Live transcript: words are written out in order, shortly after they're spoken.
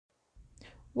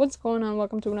What's going on?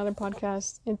 Welcome to another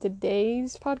podcast. In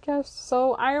today's podcast,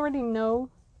 so I already know,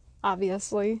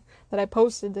 obviously, that I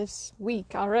posted this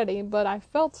week already, but I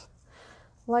felt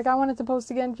like I wanted to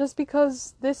post again just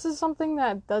because this is something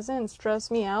that doesn't stress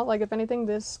me out. Like, if anything,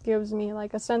 this gives me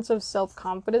like a sense of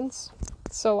self-confidence.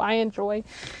 So I enjoy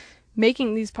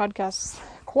making these podcasts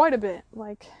quite a bit.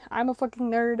 Like, I'm a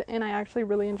fucking nerd and I actually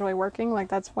really enjoy working. Like,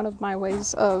 that's one of my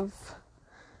ways of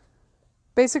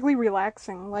basically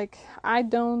relaxing. Like, I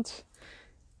don't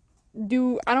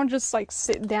just like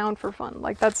sit down for fun.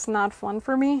 Like, that's not fun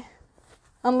for me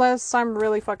unless I'm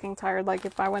really fucking tired, like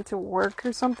if I went to work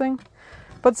or something.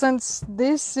 But since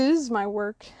this is my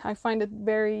work, I find it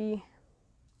very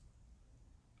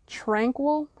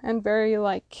tranquil and very,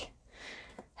 like,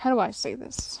 how do I say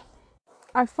this?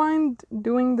 I find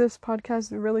doing this podcast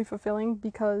really fulfilling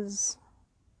because,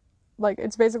 like,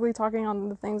 it's basically talking on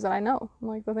the things that I know,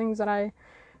 like the things that I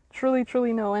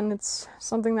truly know, and it's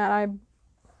something that I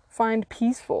find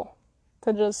peaceful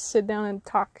to just sit down and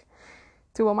talk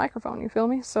to a microphone, you feel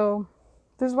me? So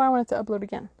this is why I wanted to upload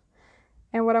again.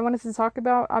 And what I wanted to talk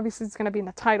about, obviously it's going to be in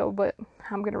the title, but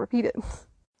I'm going to repeat it.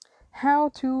 How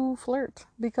to flirt.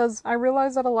 Because I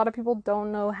realize that a lot of people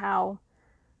don't know how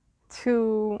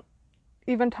to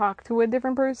even talk to a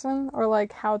different person, or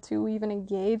like how to even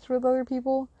engage with other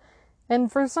people. And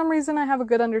for some reason I have a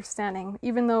good understanding,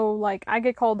 even though like I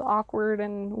get called awkward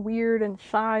and weird and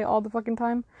shy all the fucking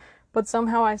time. But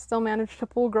somehow I still manage to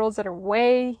pull girls that are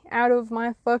way out of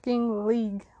my fucking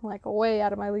league. Like, way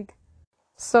out of my league.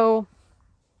 So,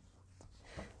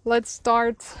 let's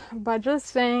start by just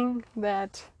saying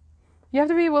that you have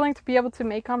to be willing to be able to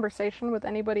make conversation with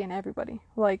anybody and everybody.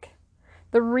 Like,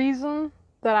 the reason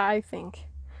that I think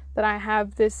that I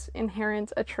have this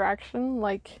inherent attraction,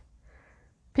 like,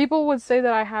 people would say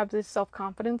that I have this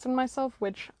self-confidence in myself,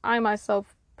 which I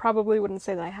myself probably wouldn't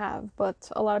say that I have, but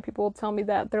a lot of people will tell me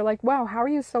that. They're like, wow, how are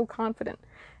you so confident?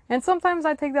 And sometimes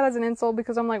I take that as an insult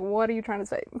because I'm like, what are you trying to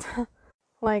say?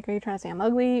 Like, are you trying to say I'm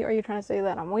ugly? Are you trying to say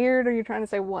that I'm weird? Are you trying to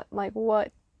say what? Like,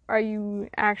 what are you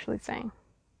actually saying?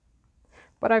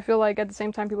 But I feel like at the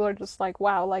same time, people are just like,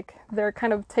 wow, like, they're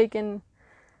kind of taken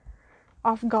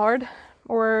off guard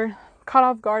or caught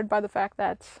off guard by the fact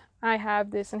that I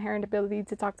have this inherent ability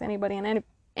to talk to anybody and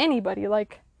anybody.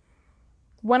 Like,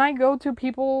 when I go to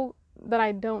people that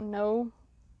I don't know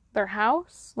their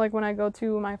house, like when I go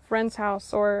to my friend's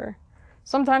house, or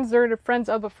sometimes they're the friends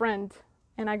of a friend,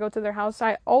 and I go to their house,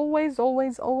 I always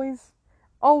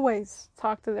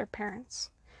talk to their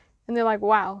parents. And they're like,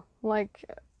 wow, like,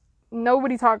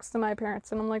 nobody talks to my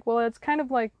parents. And I'm like, well, it's kind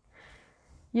of like,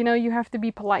 you have to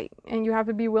be polite, and you have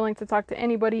to be willing to talk to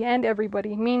anybody and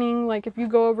everybody. Meaning, like, if you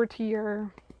go over to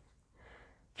your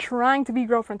trying to be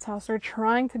girlfriend's house or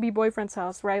trying to be boyfriend's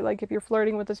house, right? Like, if you're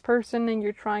flirting with this person and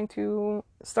you're trying to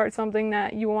start something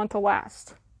that you want to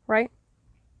last, right?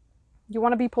 You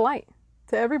want to be polite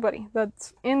to everybody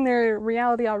that's in their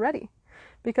reality already,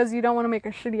 because you don't want to make a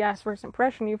shitty ass first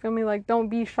impression, you feel me? Like, don't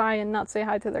be shy and not say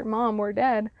hi to their mom or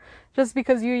dad just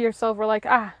because you yourself were like,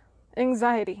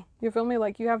 anxiety, you feel me?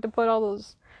 Like, you have to put all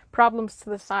those problems to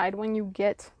the side when you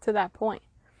get to that point.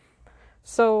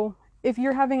 So if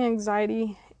you're having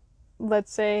anxiety,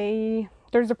 let's say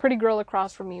there's a pretty girl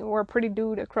across from you or a pretty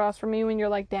dude across from you, and you're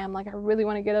like, damn, like, I really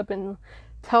want to get up and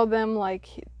tell them, like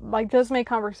just make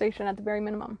conversation at the very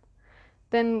minimum,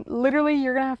 then literally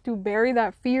you're gonna have to bury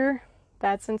that fear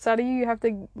that's inside of you. You have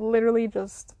to literally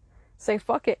just say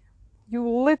fuck it. You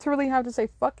literally have to say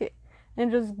fuck it and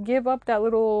just give up that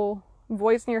little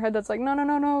voice in your head that's like, no,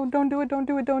 don't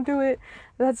do it,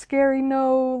 that's scary,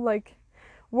 no. Like,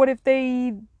 what if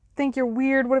they think you're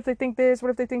weird? What if they think this? What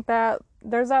if they think that?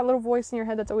 There's that little voice in your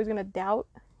head that's always gonna doubt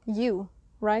you,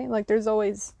 right? Like, there's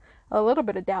always a little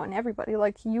bit of doubt in everybody.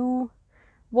 Like, you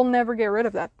will never get rid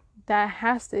of that. That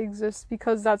has to exist,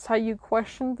 because that's how you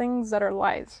question things that are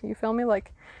lies. You feel me?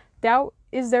 Like, doubt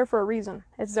is there for a reason.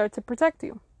 It's there to protect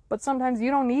you. But sometimes you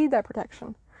don't need that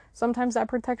protection. Sometimes that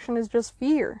protection is just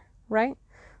fear, right?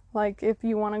 Like, if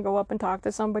you want to go up and talk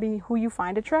to somebody who you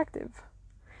find attractive,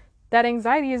 that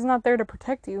anxiety is not there to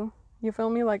protect you. You feel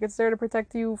me? Like, it's there to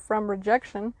protect you from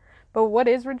rejection. But what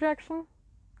is rejection?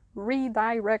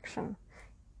 Redirection.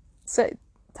 So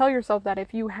tell yourself that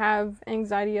if you have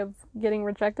anxiety of getting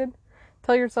rejected,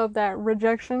 tell yourself that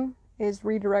rejection is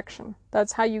redirection.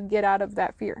 That's how you get out of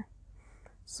that fear.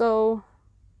 So,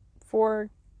 for,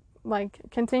 like,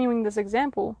 continuing this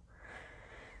example,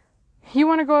 you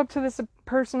want to go up to this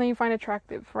person that you find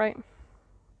attractive, right?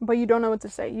 But you don't know what to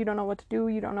say. You don't know what to do.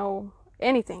 You don't know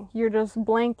anything. You're just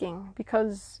blanking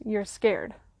because you're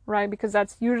scared. right? Because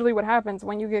that's usually what happens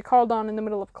when you get called on in the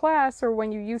middle of class, or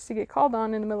when you used to get called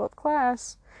on in the middle of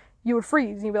class, you would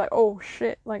freeze and you'd be like, oh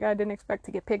shit, like I didn't expect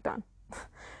to get picked on.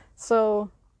 So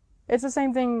it's the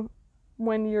same thing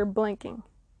when you're blinking.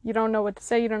 You don't know what to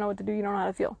say, you don't know what to do, you don't know how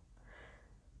to feel.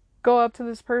 Go up to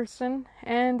this person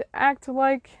and act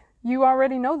like you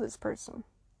already know this person.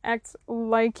 Act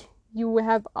like you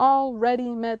have already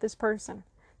met this person.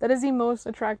 That is the most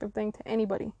attractive thing to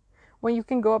anybody. When you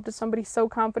can go up to somebody so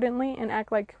confidently and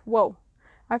act like, whoa,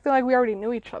 I feel like we already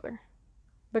knew each other.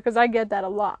 Because I get that a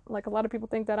lot. Like, a lot of people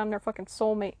think that I'm their fucking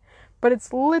soulmate. But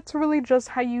it's literally just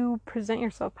how you present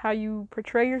yourself, how you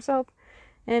portray yourself,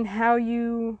 and how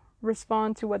you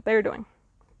respond to what they're doing.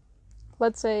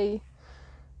 Let's say,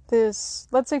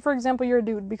 for example, you're a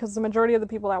dude, because the majority of the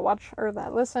people that watch or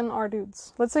that listen are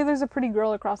dudes. Let's say there's a pretty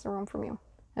girl across the room from you,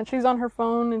 and she's on her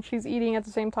phone, and she's eating at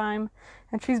the same time,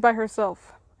 and she's by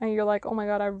herself. And you're like, oh my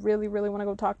god, I really, really want to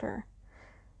go talk to her.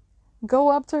 Go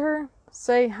up to her,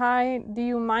 say, hi, do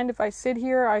you mind if I sit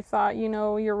here? I thought,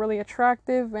 you're really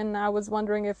attractive, and I was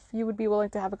wondering if you would be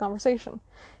willing to have a conversation.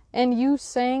 And you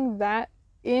saying that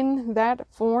in that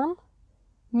form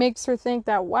makes her think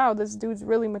that, wow, this dude's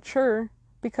really mature,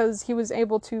 because he was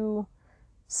able to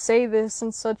say this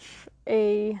in such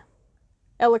a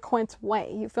eloquent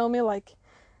way. You feel me? Like,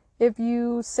 if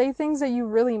you say things that you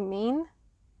really mean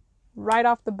right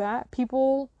off the bat,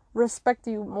 people respect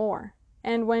you more.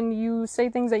 And when you say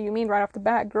things that you mean right off the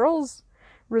bat, girls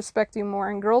respect you more,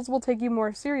 and girls will take you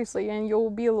more seriously, and you'll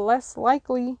be less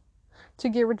likely to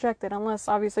get rejected, unless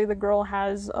obviously the girl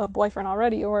has a boyfriend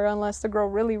already, or unless the girl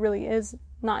really, really is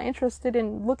not interested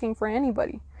in looking for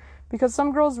anybody. Because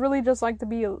some girls really just like to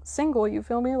be single, you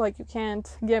feel me? Like, you can't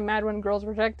get mad when girls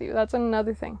reject you. That's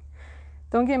another thing.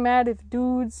 Don't get mad if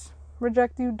dudes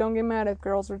reject you. Don't get mad if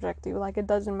girls reject you. Like, it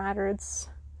doesn't matter. It's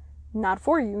not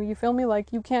for you. You feel me?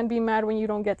 Like, you can't be mad when you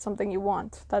don't get something you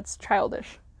want. That's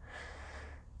childish.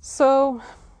 So,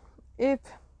 if,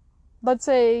 let's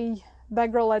say,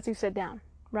 that girl lets you sit down,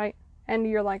 right? And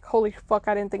you're like, holy fuck,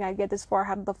 I didn't think I'd get this far.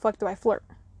 How the fuck do I flirt?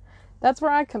 That's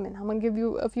where I come in. I'm gonna give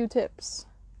you a few tips.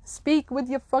 Speak with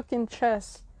your fucking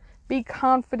chest. Be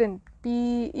confident.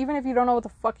 Even if you don't know what the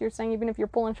fuck you're saying, even if you're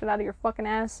pulling shit out of your fucking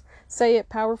ass, say it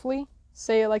powerfully.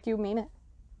 Say it like you mean it.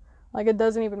 Like, it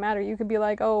doesn't even matter. You could be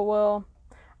like, oh, well,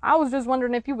 I was just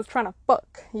wondering if you was trying to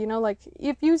fuck. Like,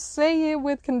 if you say it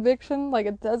with conviction, like,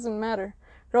 it doesn't matter.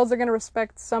 Girls are going to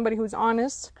respect somebody who's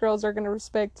honest. Girls are going to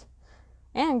respect,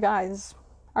 and guys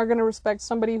are going to respect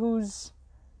somebody who's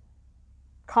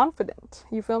confident.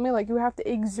 You feel me? Like, you have to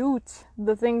exude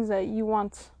the things that you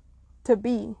want to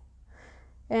be.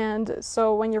 And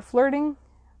so when you're flirting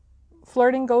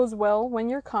goes well when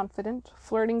you're confident.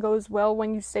 Flirting goes well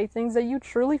when you say things that you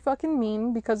truly fucking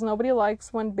mean, because nobody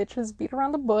likes when bitches beat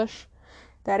around the bush.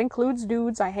 That includes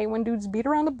dudes. I hate when dudes beat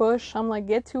around the bush. I'm like,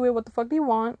 get to it. What the fuck do you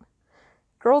want?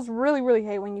 Girls really, really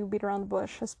hate when you beat around the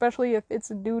bush, especially if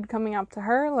it's a dude coming up to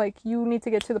her. Like, you need to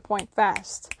get to the point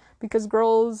fast, because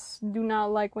girls do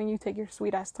not like when you take your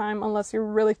sweet ass time unless you're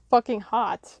really fucking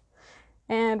hot.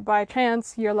 And by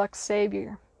chance, your looks save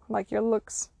you. Like, your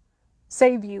looks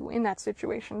save you in that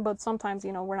situation. But sometimes,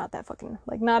 we're not that fucking,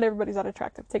 like, not everybody's that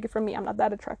attractive. Take it from me, I'm not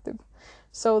that attractive.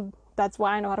 So that's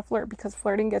why I know how to flirt, because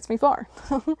flirting gets me far.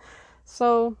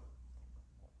 So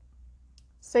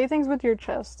say things with your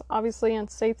chest, obviously, and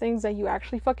say things that you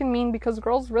actually fucking mean, because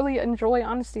girls really enjoy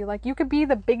honesty. Like, you could be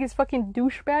the biggest fucking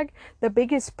douchebag, the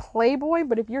biggest playboy,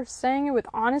 but if you're saying it with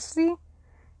honesty,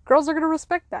 girls are gonna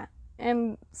respect that.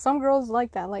 And some girls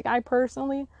like that. Like, I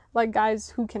personally like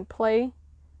guys who can play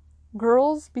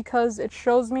girls, because it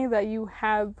shows me that you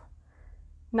have,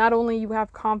 not only you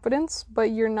have confidence,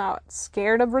 but you're not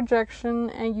scared of rejection,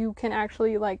 and you can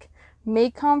actually, like,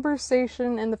 make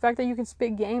conversation. And the fact that you can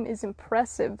spit game is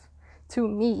impressive to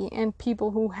me and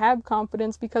people who have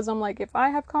confidence, because I'm like, if I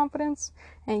have confidence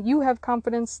and you have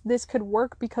confidence, this could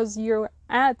work, because you're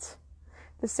at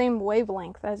the same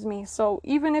wavelength as me. So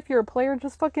even if you're a player,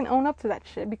 just fucking own up to that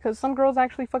shit, because some girls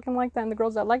actually fucking like that, and the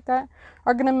girls that like that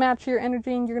are gonna match your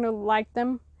energy, and you're gonna like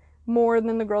them more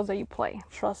than the girls that you play.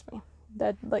 Trust me.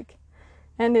 That, like,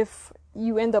 and if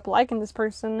you end up liking this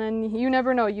person, then you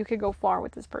never know, you could go far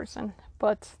with this person.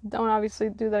 But don't obviously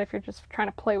do that if you're just trying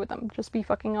to play with them. Just be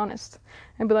fucking honest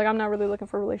and be like, I'm not really looking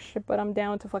for a relationship, but I'm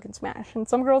down to fucking smash. And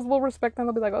some girls will respect them.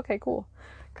 They'll be like, okay, cool.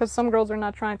 Because some girls are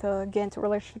not trying to get into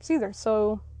relationships either.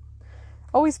 So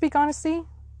always speak honestly,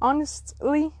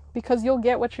 because you'll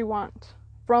get what you want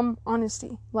from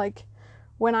honesty. Like,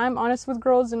 when I'm honest with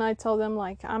girls and I tell them,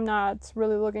 like, I'm not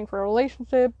really looking for a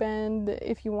relationship, and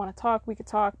if you want to talk, we could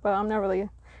talk, but I'm not really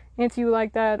into you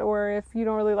like that, or if you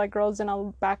don't really like girls, then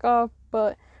I'll back up.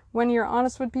 But when you're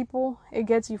honest with people, it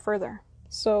gets you further.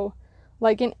 So,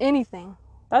 like in anything,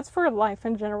 that's for life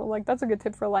in general. Like, that's a good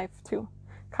tip for life too.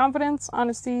 Confidence,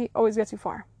 honesty always gets you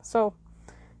far. So,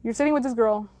 you're sitting with this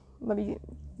girl. Let me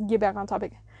get back on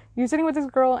topic. You're sitting with this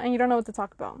girl and you don't know what to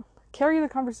talk about. Carry the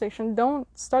conversation. Don't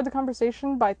start the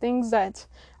conversation by things that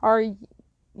are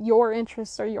your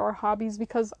interests or your hobbies,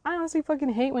 because I honestly fucking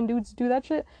hate when dudes do that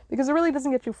shit, because it really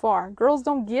doesn't get you far. Girls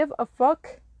don't give a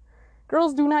fuck.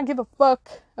 Girls do not give a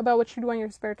fuck about what you do on your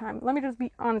spare time. Let me just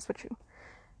be honest with you.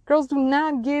 Girls do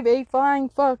not give a flying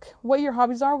fuck what your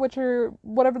hobbies are,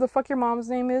 whatever the fuck your mom's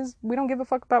name is. We don't give a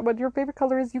fuck about what your favorite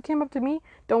color is. You came up to me,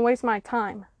 don't waste my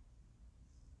time.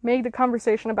 Make the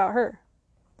conversation about her.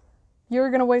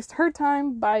 You're gonna waste her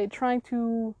time by trying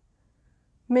to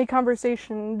make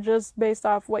conversation just based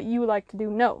off what you like to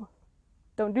do. No.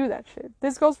 Don't do that shit.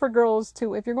 This goes for girls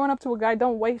too. If you're going up to a guy,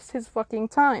 don't waste his fucking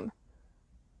time.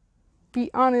 Be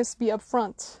honest, be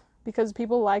upfront. Because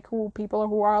people like people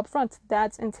who are upfront.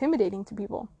 That's intimidating to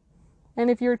people. And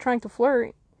if you're trying to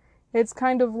flirt, it's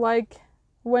kind of like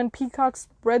when peacocks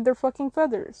spread their fucking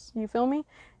feathers. You feel me?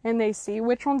 And they see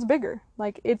which one's bigger.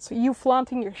 Like, it's you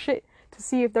flaunting your shit to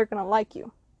see if they're gonna like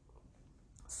you.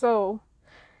 So,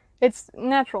 it's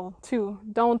natural too.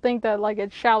 Don't think that like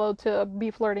it's shallow to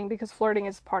be flirting, because flirting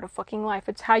is part of fucking life.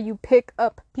 It's how you pick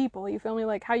up people. You feel me?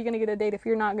 Like, how you gonna get a date if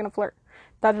you're not gonna flirt?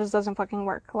 That just doesn't fucking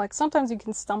work. Like, sometimes you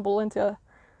can stumble into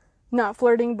not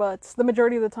flirting, but the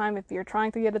majority of the time, if you're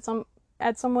trying to get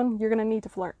at someone, you're gonna need to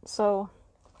flirt. So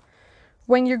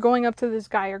when you're going up to this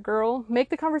guy or girl,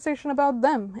 make the conversation about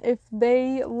them. If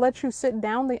they let you sit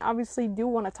down, they obviously do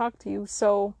want to talk to you.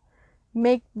 So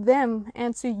make them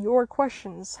answer your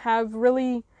questions.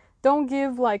 Don't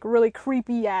give like really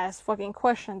creepy ass fucking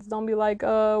questions. Don't be like,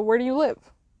 where do you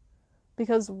live?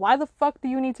 Because why the fuck do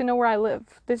you need to know where I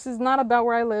live? This is not about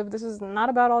where I live. This is not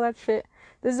about all that shit.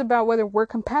 This is about whether we're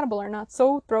compatible or not.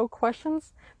 So throw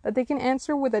questions that they can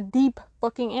answer with a deep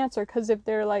fucking answer. Because if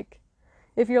you're like,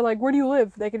 where do you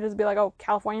live? They could just be like, oh,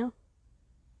 California,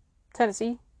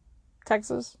 Tennessee,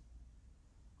 Texas,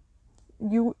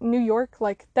 New York.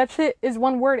 Like, that shit is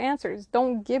one word answers.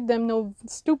 Don't give them no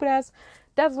stupid ass,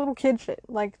 that's little kid shit.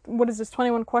 Like, what is this,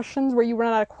 21 questions where you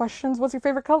run out of questions? What's your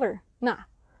favorite color? Nah.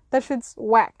 That shit's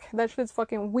whack. That shit's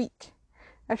fucking weak.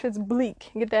 That shit's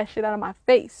bleak. Get that shit out of my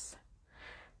face.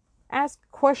 Ask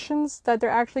questions that they're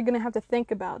actually gonna have to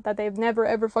think about, that they've never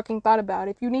ever fucking thought about.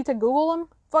 If you need to Google them,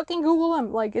 fucking Google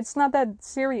them. Like, it's not that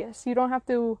serious. You don't have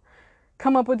to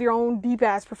come up with your own deep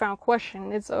ass profound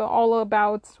question. It's all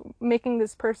about making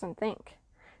this person think.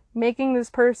 Making this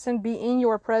person be in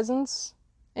your presence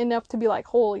enough to be like,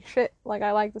 holy shit, like,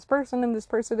 I like this person, and this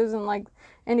person isn't like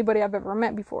anybody I've ever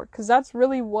met before. Because that's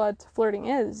really what flirting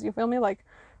is. You feel me? Like,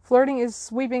 flirting is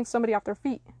sweeping somebody off their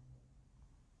feet.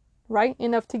 Right?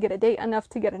 Enough to get a date, enough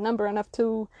to get a number, enough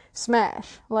to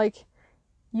smash. Like,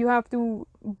 you have to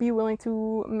be willing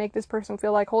to make this person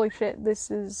feel like, holy shit, this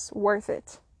is worth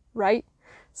it. Right?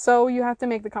 So you have to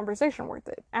make the conversation worth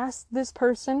it. Ask this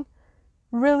person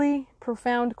really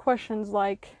profound questions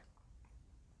like,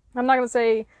 I'm not going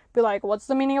to be like, what's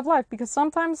the meaning of life? Because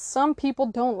sometimes some people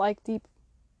don't like deep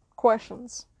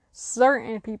questions.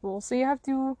 Certain people. So you have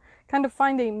to kind of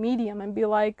find a medium and be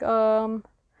like,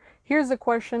 here's a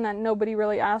question that nobody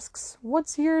really asks.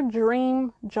 What's your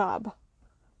dream job?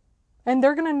 And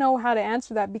they're going to know how to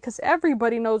answer that, because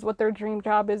everybody knows what their dream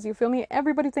job is. You feel me?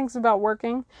 Everybody thinks about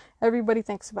working. Everybody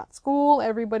thinks about school.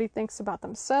 Everybody thinks about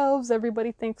themselves.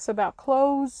 Everybody thinks about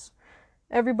clothes.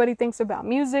 Everybody thinks about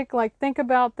music. Like, think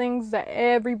about things that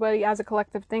everybody as a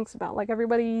collective thinks about. Like,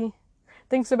 everybody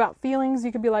thinks about feelings.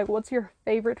 You could be like, what's your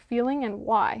favorite feeling and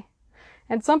why?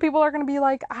 And some people are going to be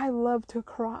like, I love to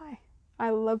cry.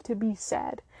 I love to be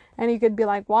sad. And you could be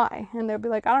like, why? And they'll be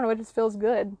like, I don't know, it just feels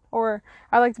good. Or,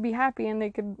 I like to be happy. And they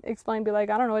could explain, be like,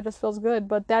 I don't know, it just feels good.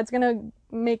 But that's going to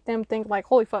make them think like,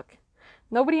 holy fuck.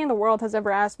 Nobody in the world has ever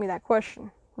asked me that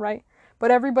question, right? But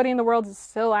everybody in the world is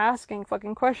still asking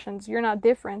fucking questions. You're not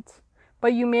different.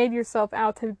 But you made yourself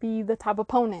out to be the top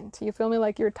opponent. You feel me?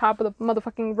 Like, you're top of the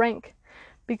motherfucking rank.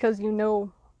 Because you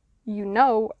know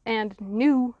and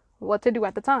knew what to do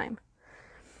at the time.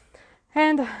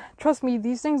 And trust me,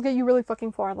 these things get you really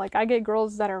fucking far. Like, I get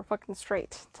girls that are fucking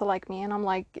straight to like me. And I'm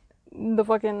like, I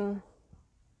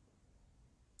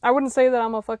wouldn't say that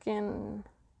I'm a fucking,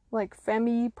 like,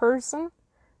 femme person.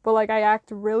 But, like, I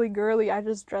act really girly. I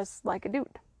just dress like a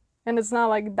dude. And it's not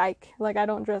like dyke. Like, I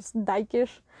don't dress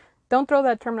dyke-ish. Don't throw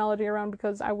that terminology around,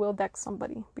 because I will deck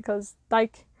somebody. Because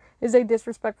dyke is a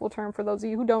disrespectful term for those of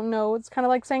you who don't know. It's kind of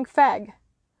like saying fag,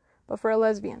 but for a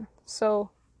lesbian. So,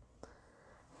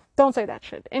 don't say that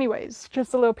shit. Anyways,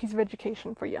 just a little piece of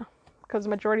education for you. because the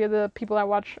majority of the people that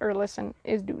watch or listen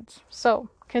is dudes. So,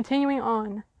 continuing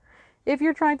on. If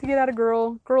you're trying to get at a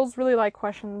girl, girls really like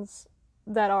questions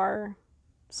that are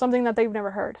something that they've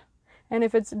never heard. And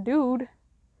if it's a dude,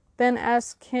 then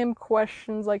ask him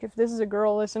questions like if this is a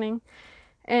girl listening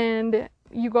and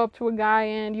you go up to a guy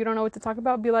and you don't know what to talk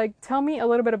about, be like, tell me a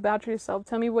little bit about yourself.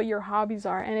 Tell me what your hobbies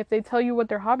are. And if they tell you what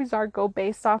their hobbies are, go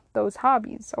based off those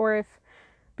hobbies. Or if,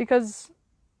 because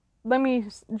let me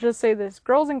just say this,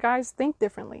 girls and guys think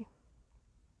differently.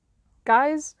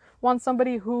 Guys want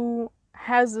somebody who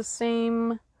has the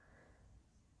same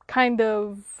kind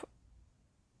of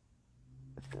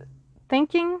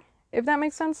thinking, if that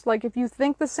makes sense. Like, if you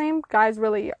think the same, guys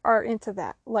really are into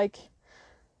that. Like,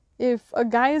 if a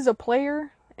guy is a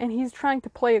player and he's trying to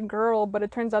play a girl, but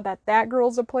it turns out that that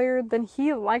girl's a player, then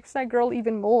he likes that girl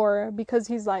even more because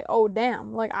he's like, oh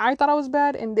damn, like I thought I was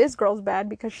bad and this girl's bad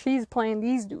because she's playing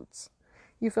these dudes.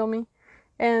 You feel me?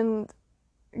 And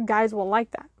guys will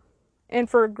like that. And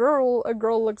for a girl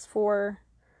looks for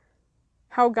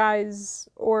how guys,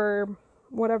 or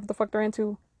whatever the fuck they're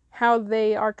into, how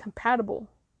they are compatible.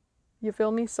 You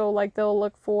feel me? So like they'll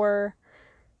look for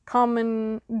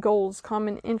common goals,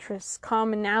 common interests,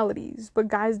 commonalities, but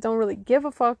guys don't really give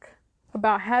a fuck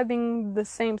about having the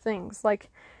same things. Like,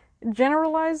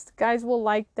 generalized, guys will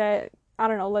like that, I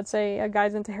don't know, let's say a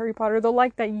guy's into Harry Potter, they'll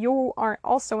like that you are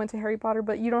also into Harry Potter,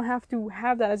 but you don't have to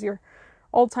have that as your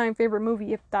all-time favorite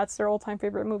movie if that's their all-time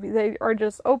favorite movie. They are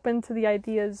just open to the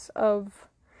ideas of,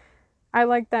 I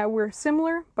like that we're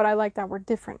similar, but I like that we're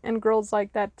different. And girls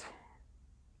like that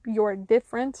you're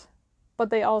different, but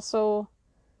they also,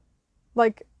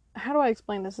 like, how do I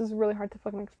explain this? This is really hard to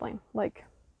fucking explain. Like,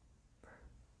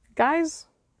 guys,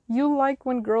 you like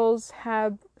when girls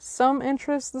have some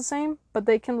interests the same, but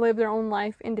they can live their own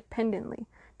life independently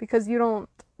because you don't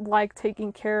like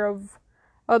taking care of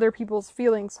other people's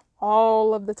feelings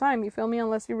all of the time. You feel me?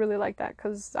 Unless you really like that,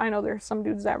 because I know there's some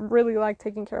dudes that really like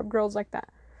taking care of girls like that.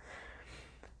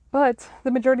 But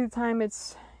the majority of the time,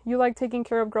 it's you like taking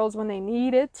care of girls when they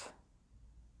need it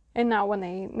and not when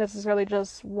they necessarily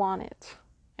just want it.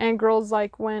 And girls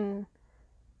like when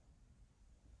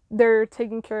they're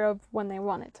taken care of when they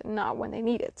want it, not when they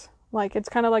need it. Like, it's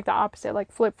kind of like the opposite, like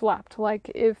flip-flopped.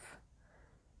 Like, if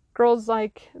girls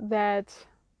like that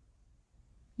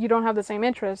you don't have the same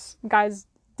interests, guys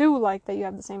do like that you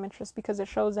have the same interests because it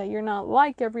shows that you're not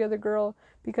like every other girl,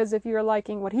 because if you're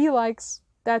liking what he likes,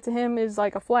 that to him is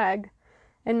like a flag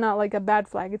and not like a bad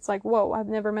flag. It's like, whoa, I've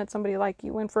never met somebody like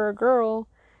you. And for a girl,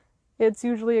 it's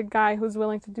usually a guy who's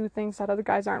willing to do things that other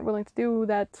guys aren't willing to do,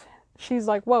 that she's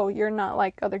like, whoa, you're not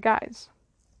like other guys.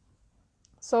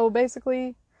 So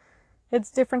basically, it's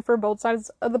different for both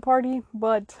sides of the party,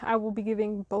 but I will be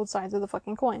giving both sides of the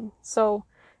fucking coin. So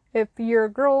if you're a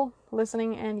girl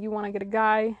listening and you want to get a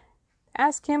guy,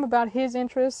 ask him about his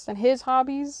interests and his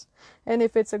hobbies. And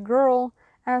if it's a girl,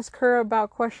 ask her about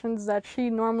questions that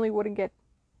she normally wouldn't get,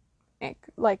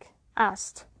 like,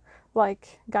 asked.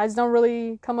 Like, guys don't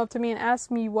really come up to me and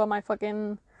ask me what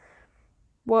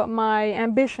my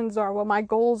ambitions are, what my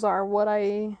goals are, what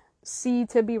I see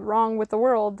to be wrong with the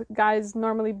world. Guys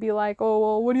normally be like, oh,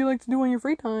 well, what do you like to do in your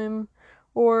free time?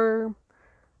 Or,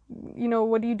 you know,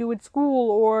 what do you do at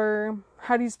school? Or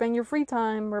how do you spend your free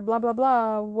time? Or blah, blah,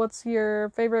 blah. What's your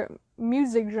favorite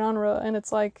music genre? And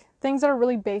it's like, things that are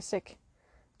really basic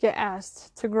get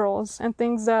asked to girls, and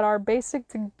things that are basic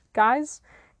to guys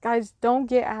don't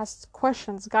get asked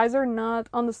questions. Guys are not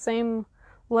on the same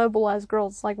level as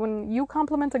girls. Like, when you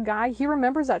compliment a guy, he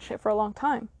remembers that shit for a long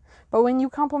time. But when you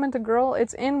compliment a girl,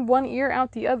 it's in one ear,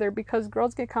 out the other, because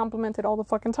girls get complimented all the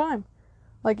fucking time.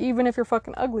 Like, even if you're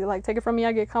fucking ugly. Like, take it from me,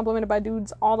 I get complimented by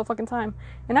dudes all the fucking time.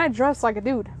 And I dress like a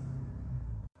dude.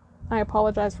 I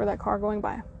apologize for that car going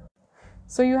by.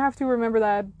 So you have to remember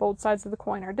that both sides of the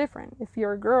coin are different. If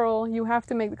you're a girl, you have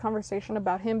to make the conversation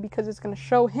about him because it's going to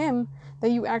show him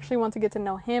that you actually want to get to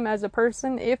know him as a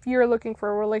person, if you're looking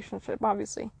for a relationship,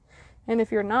 obviously. And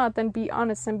if you're not, then be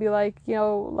honest and be like, you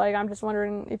know, like, I'm just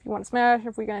wondering if you want to smash,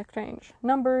 if we can exchange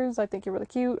numbers. I think you're really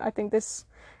cute. I think this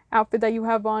outfit that you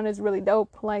have on is really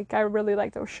dope. Like, I really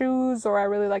like those shoes, or I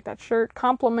really like that shirt.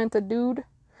 Compliment a dude,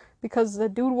 because the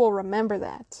dude will remember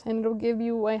that, and it'll give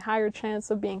you a higher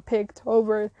chance of being picked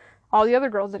over all the other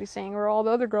girls that he's seeing, or all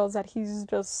the other girls that he's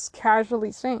just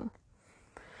casually seeing.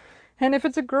 And if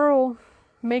it's a girl,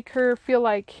 make her feel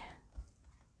like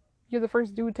you're the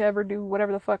first dude to ever do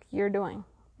whatever the fuck you're doing.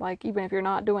 Like, even if you're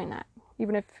not doing that.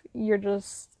 Even if you're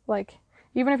just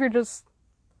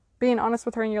being honest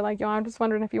with her and you're like, yo, I'm just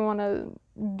wondering if you want to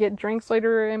get drinks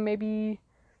later and maybe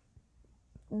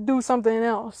do something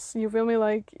else. You feel me?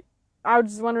 Like, I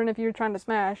was just wondering if you're trying to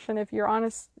smash, and if you're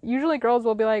honest, usually girls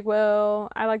will be like, well,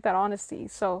 I like that honesty,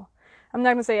 so I'm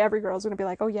not gonna say every girl's gonna be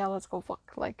like, oh yeah, let's go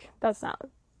fuck. Like, that's not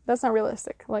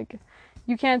realistic. Like,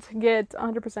 you can't get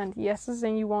 100% yeses,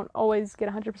 and you won't always get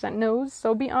 100% no's,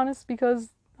 so be honest, because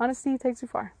honesty takes you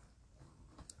far.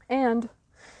 And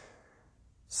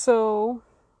so,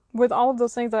 with all of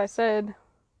those things that I said,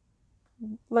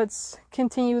 let's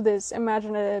continue this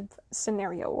imaginative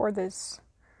scenario, or this,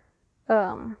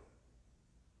 I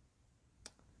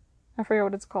forget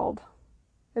what it's called.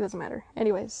 It doesn't matter.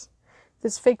 Anyways,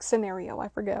 this fake scenario. I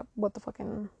forget what the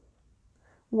fucking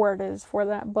word is for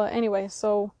that. But anyway,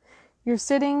 so you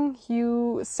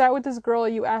sat with this girl,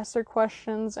 you asked her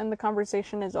questions, and the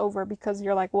conversation is over because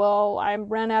you're like, well, I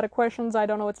ran out of questions, I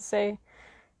don't know what to say.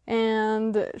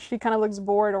 And she kind of looks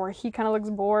bored, or he kind of looks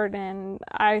bored, and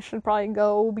I should probably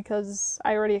go because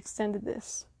I already extended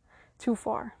this too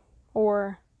far,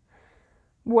 or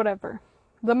whatever.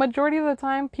 The majority of the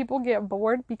time, people get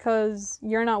bored because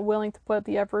you're not willing to put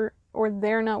the effort, or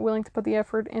they're not willing to put the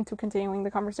effort into continuing the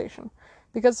conversation.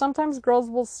 Because sometimes girls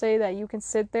will say that you can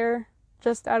sit there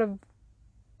just out of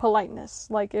politeness.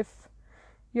 Like, if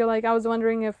you're like, I was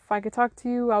wondering if I could talk to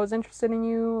you, I was interested in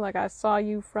you, like, I saw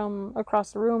you from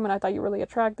across the room and I thought you were really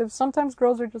attractive. Sometimes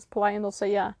girls are just polite and they'll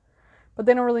say yeah, but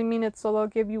they don't really mean it, so they'll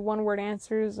give you one word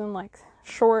answers and like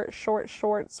short,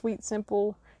 sweet,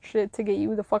 simple shit to get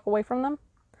you the fuck away from them.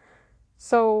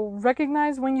 So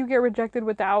recognize when you get rejected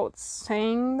without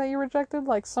saying that you're rejected.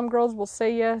 Like, some girls will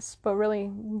say yes, but really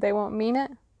they won't mean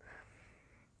it.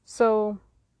 So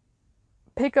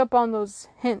pick up on those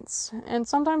hints. And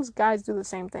sometimes guys do the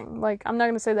same thing. Like, I'm not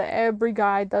going to say that every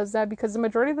guy does that, because the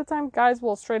majority of the time guys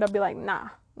will straight up be like, nah.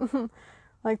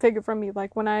 Like, take it from me.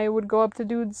 Like, when I would go up to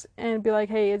dudes and be like,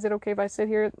 hey, is it okay if I sit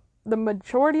here? The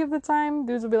majority of the time,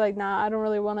 dudes will be like, nah, I don't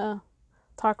really want to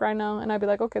talk right now. And I'd be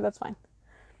like, okay, that's fine.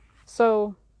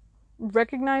 So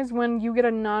recognize when you get a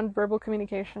nonverbal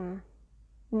communication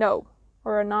no,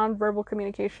 or a nonverbal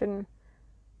communication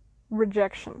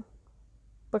rejection.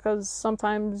 Because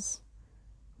sometimes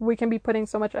we can be putting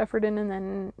so much effort in and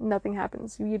then nothing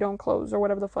happens. You don't close, or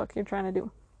whatever the fuck you're trying to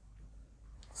do.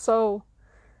 So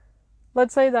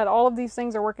let's say that all of these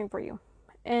things are working for you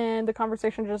and the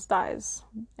conversation just dies,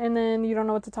 and then you don't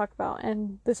know what to talk about,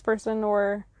 and this person,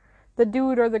 or the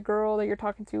dude or the girl that you're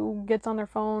talking to, gets on their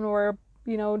phone, or,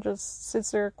 just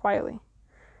sits there quietly.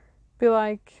 Be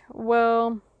like,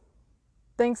 well,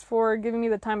 thanks for giving me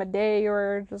the time of day,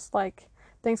 or just like,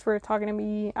 thanks for talking to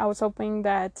me. I was hoping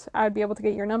that I'd be able to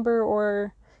get your number,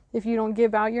 or if you don't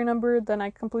give out your number, then I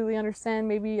completely understand.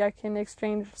 Maybe I can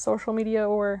exchange social media,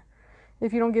 or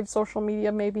if you don't give social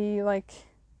media, maybe like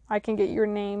I can get your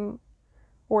name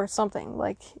or something.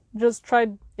 Like, just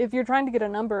if you're trying to get a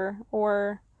number,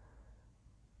 or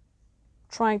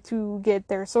trying to get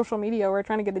their social media, or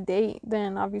trying to get a date,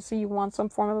 then obviously you want some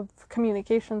form of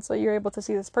communication so you're able to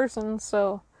see this person,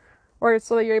 or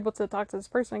so that you're able to talk to this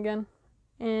person again,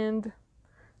 and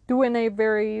do it in a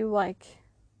very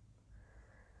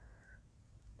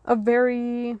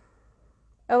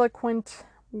eloquent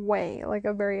way, like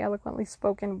a very eloquently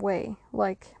spoken way.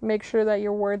 Like, make sure that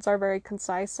your words are very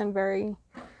concise and very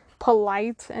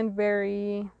polite and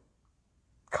very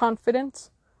confident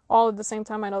all at the same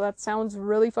time. I know that sounds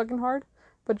really fucking hard,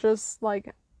 but just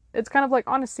like, it's kind of like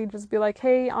honesty. Just be like,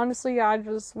 hey, honestly, I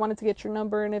just wanted to get your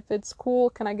number, and if it's cool,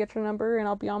 can I get your number, and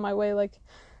I'll be on my way. Like,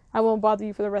 I won't bother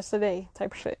you for the rest of the day,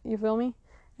 type of shit. You feel me?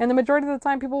 And the majority of the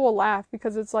time people will laugh,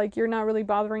 because it's like, you're not really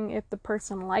bothering if the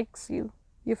person likes you.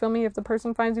 You feel me? If the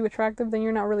person finds you attractive, then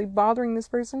you're not really bothering this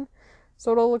person.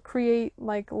 So it'll create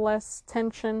like less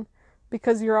tension,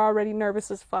 because you're already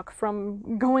nervous as fuck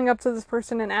from going up to this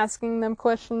person and asking them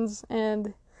questions,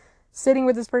 and sitting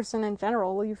with this person in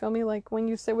general. You feel me? Like, when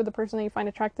you sit with the person that you find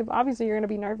attractive, obviously you're gonna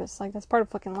be nervous. Like, that's part of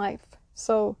fucking life.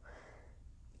 So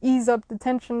ease up the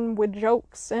tension with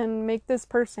jokes and make this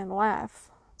person laugh.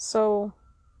 So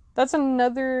that's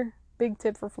another big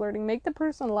tip for flirting. Make the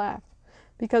person laugh.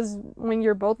 Because when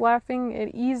you're both laughing,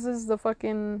 it eases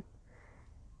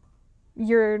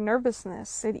your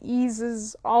nervousness. It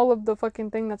eases all of the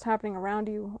fucking thing that's happening around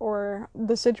you, or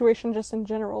the situation just in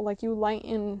general. Like, you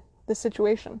lighten the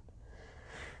situation.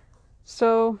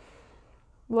 So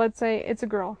let's say it's a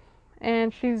girl,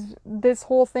 and this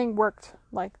whole thing worked.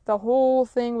 Like, the whole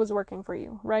thing was working for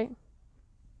you, right?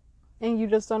 And you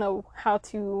just don't know how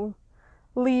to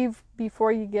leave before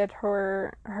you get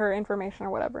her information or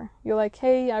whatever. You're like,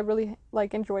 hey, I really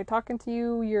enjoyed talking to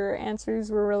you. Your answers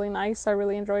were really nice. I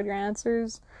really enjoyed your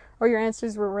answers. Or your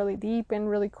answers were really deep and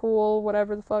really cool,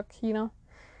 whatever the fuck,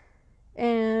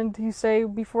 And you say,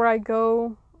 before I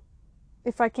go,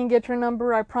 if I can get your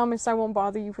number, I promise I won't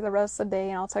bother you for the rest of the day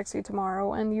and I'll text you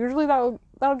tomorrow. And usually that'll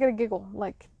get a giggle.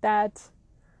 Like, that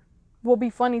will be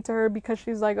funny to her because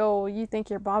she's like, oh, you think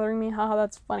you're bothering me? Haha,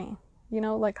 that's funny. You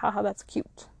know, like, haha, that's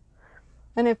cute.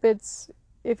 And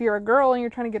if you're a girl and you're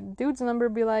trying to get a dude's number,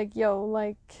 be like, yo,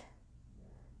 like,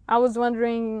 I was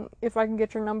wondering if I can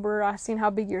get your number. I seen how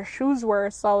big your shoes were,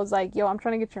 so I was like, yo, I'm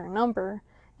trying to get your number.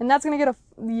 And that's gonna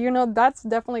that's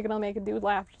definitely gonna make a dude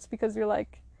laugh just because you're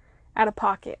like out of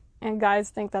pocket. And guys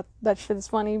think that shit is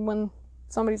funny when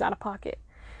somebody's out of pocket.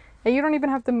 And you don't even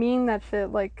have to mean that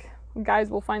shit. Like, guys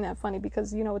will find that funny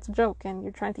because, it's a joke and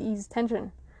you're trying to ease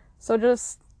tension. So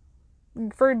just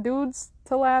for dudes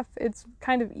to laugh, it's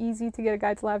kind of easy to get a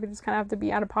guy to laugh. You just kind of have to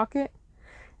be out of pocket.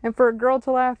 And for a girl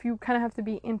to laugh, you kind of have to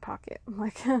be in pocket.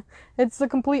 Like, it's the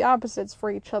complete opposites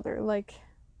for each other. Like,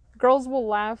 girls will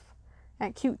laugh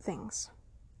at cute things,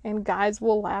 and guys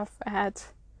will laugh at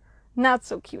not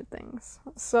so cute things.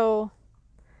 So,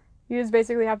 you just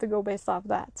basically have to go based off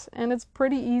that. And it's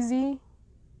pretty easy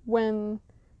when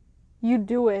you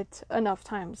do it enough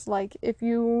times. Like, if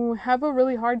you have a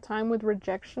really hard time with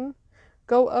rejection,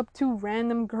 go up to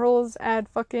random girls at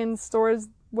fucking stores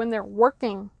when they're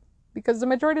working. Because the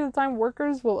majority of the time,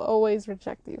 workers will always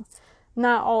reject you.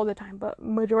 Not all the time, but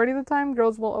majority of the time,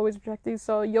 girls will always reject you.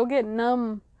 So you'll get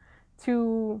numb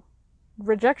to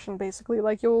rejection, basically.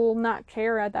 Like, you'll not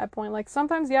care at that point. Like,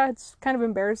 sometimes, yeah, it's kind of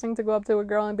embarrassing to go up to a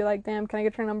girl and be like, damn, can I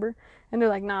get your number? And they're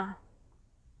like, nah.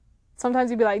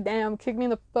 Sometimes you'd be like, damn, kick me in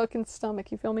the fucking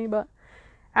stomach, you feel me? But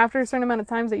after a certain amount of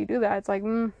times that you do that, it's like,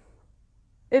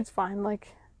 it's fine. Like,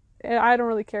 I don't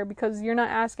really care because you're not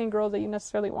asking girls that you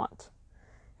necessarily want.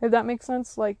 If that makes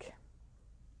sense, like,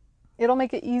 it'll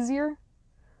make it easier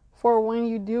for when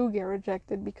you do get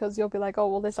rejected because you'll be like, oh,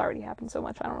 well, this already happened so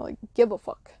much, I don't really give a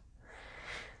fuck.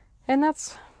 And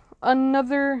that's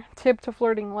another tip to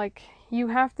flirting. Like, you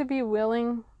have to be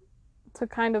willing to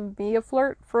kind of be a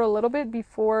flirt for a little bit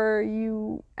before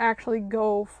you actually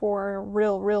go for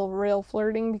real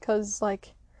flirting because,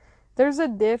 like, there's a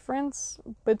difference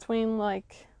between,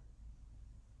 like,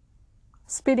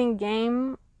 spitting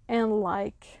game and,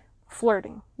 like,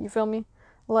 flirting. You feel me?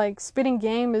 Like, spitting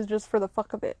game is just for the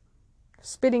fuck of it.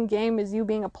 Spitting game is you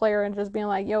being a player and just being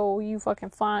like, yo, you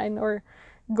fucking fine. Or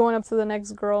going up to the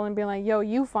next girl and being like, yo,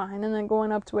 you fine. And then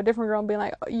going up to a different girl and being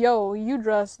like, yo, you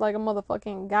dress like a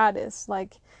motherfucking goddess.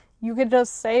 Like, you could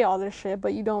just say all this shit,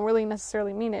 but you don't really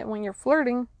necessarily mean it. When you're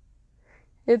flirting,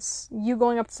 it's you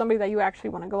going up to somebody that you actually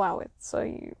want to go out with. So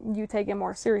you take it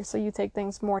more seriously. You take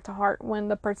things more to heart when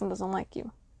the person doesn't like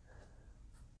you.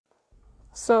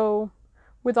 So,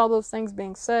 with all those things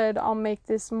being said, I'll make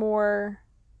this more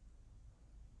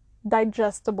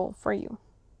digestible for you.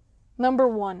 Number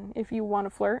 1, if you want to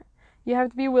flirt, you have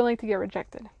to be willing to get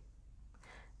rejected.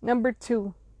 Number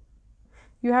 2,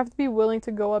 you have to be willing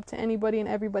to go up to anybody and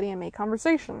everybody and make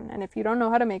conversation. And if you don't know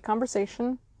how to make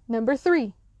conversation, number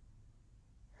 3,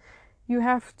 you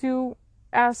have to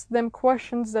ask them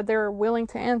questions that they're willing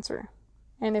to answer.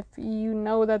 And if you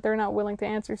know that they're not willing to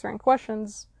answer certain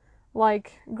questions,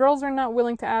 like, girls are not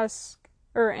willing to ask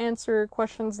or answer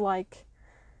questions like,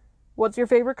 what's your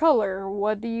favorite color?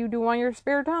 What do you do on your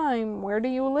spare time? Where do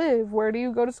you live? Where do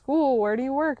you go to school? Where do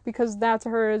you work? Because that to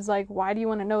her is like, why do you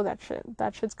want to know that shit?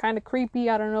 That shit's kind of creepy.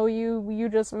 I don't know you. You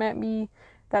just met me.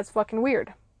 That's fucking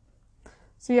weird.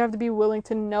 So you have to be willing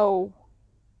to know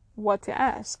what to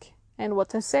ask and what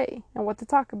to say and what to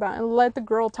talk about and let the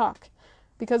girl talk.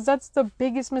 Because that's the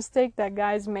biggest mistake that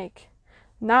guys make.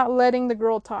 Not letting the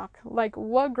girl talk. Like,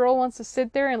 what girl wants to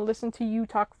sit there and listen to you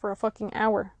talk for a fucking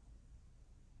hour?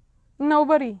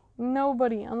 Nobody.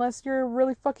 Unless you're a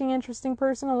really fucking interesting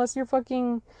person. Unless you're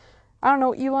fucking, I don't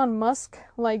know, Elon Musk.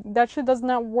 Like, that shit does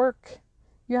not work.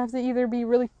 You have to either be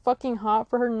really fucking hot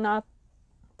for her not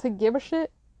to give a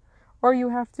shit, or you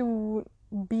have to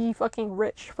be fucking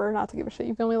rich for her not to give a shit.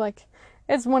 You feel me? Like,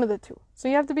 it's one of the two. So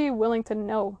you have to be willing to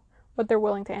know what they're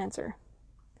willing to answer.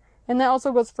 And that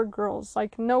also goes for girls.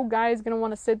 Like, no guy is going to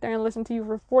want to sit there and listen to you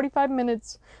for 45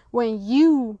 minutes when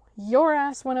your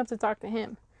ass went up to talk to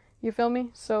him. You feel me?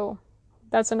 So,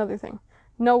 that's another thing.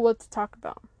 Know what to talk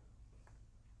about.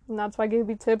 And that's why I gave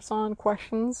you tips on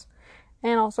questions.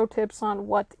 And also tips on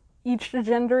what each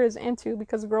gender is into.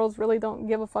 Because girls really don't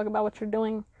give a fuck about what you're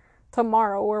doing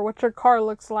tomorrow. Or what your car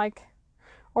looks like.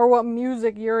 Or what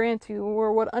music you're into.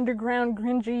 Or what underground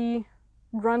grungy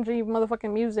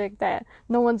motherfucking music that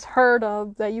no one's heard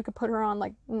of that you could put her on.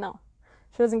 Like, no.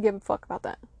 She doesn't give a fuck about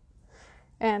that.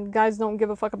 And guys don't give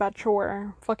a fuck about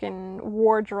your fucking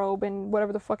wardrobe and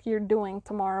whatever the fuck you're doing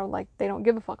tomorrow. Like, they don't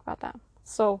give a fuck about that.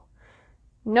 So,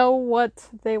 Know what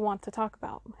they want to talk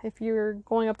about. If you're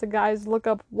going up to guys, look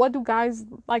up what do guys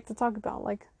like to talk about.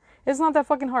 Like, it's not that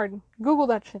fucking hard. Google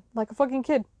that shit like a fucking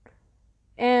kid.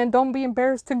 And don't be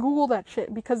embarrassed to Google that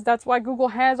shit, because that's why Google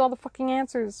has all the fucking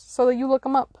answers, so that you look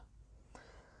them up.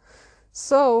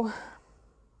 So,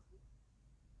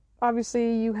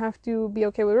 obviously, you have to be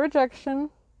okay with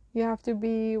rejection. You have to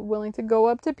be willing to go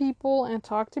up to people and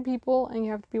talk to people, and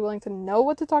you have to be willing to know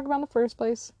what to talk about in the first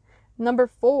place. Number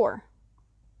 4,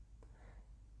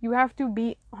 you have to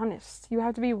be honest. You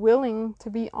have to be willing to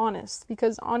be honest,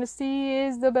 because honesty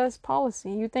is the best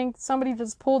policy. You think somebody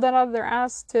just pulled that out of their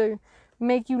ass to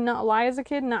make you not lie as a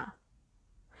kid? Nah.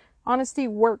 Honesty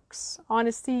works.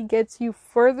 Honesty gets you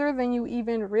further than you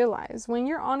even realize. When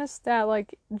you're honest at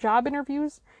like job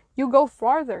interviews, you go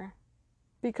farther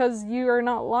because you are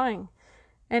not lying.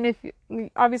 And if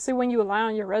obviously when you lie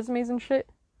on your resumes and shit,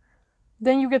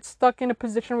 then you get stuck in a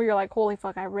position where you're like, holy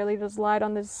fuck, I really just lied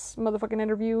on this motherfucking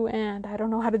interview and I don't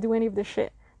know how to do any of this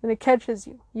shit. Then it catches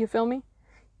you. You feel me?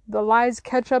 The lies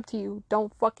catch up to you.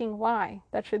 Don't fucking lie.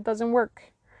 That shit doesn't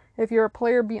work. If you're a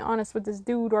player, be honest with this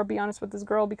dude or be honest with this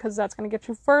girl, because that's going to get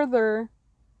you further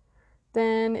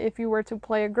than if you were to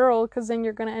play a girl, because then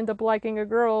you're going to end up liking a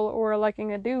girl or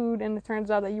liking a dude, and it turns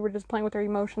out that you were just playing with their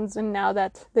emotions, and now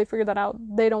that they figured that out,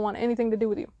 they don't want anything to do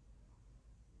with you.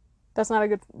 That's not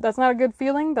a good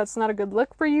feeling. That's not a good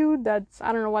look for you.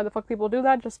 I don't know why the fuck people do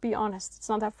that. Just be honest. It's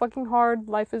not that fucking hard.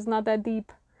 Life is not that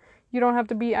deep. You don't have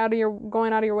to be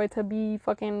going out of your way to be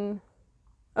fucking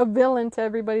a villain to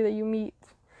everybody that you meet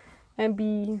and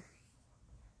be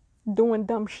doing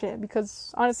dumb shit,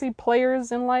 because honestly,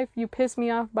 players in life, you piss me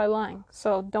off by lying,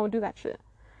 so don't do that shit.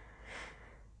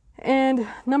 And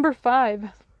number 5,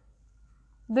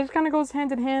 this kind of goes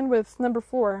hand in hand with number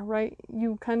 4, right?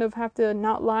 You kind of have to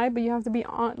not lie, but you have to be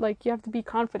you have to be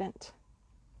confident.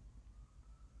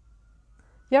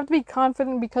 You have to be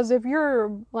confident, because if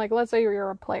you're like, let's say you're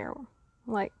a player,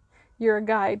 like you're a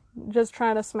guy just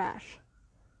trying to smash,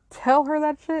 tell her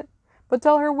that shit. But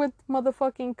tell her with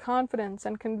motherfucking confidence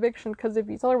and conviction, because if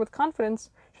you tell her with confidence,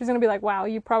 she's going to be like, wow,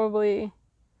 you probably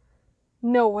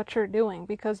know what you're doing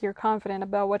because you're confident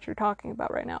about what you're talking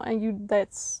about right now. And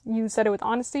you said it with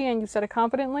honesty, and you said it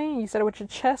confidently, and you said it with your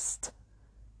chest.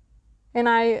 And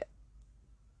I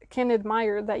can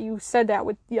admire that you said that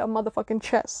with your motherfucking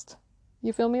chest.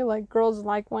 You feel me? Like, girls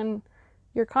like when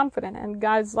you're confident, and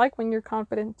guys like when you're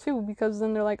confident too, because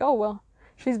then they're like, oh, well,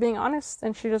 she's being honest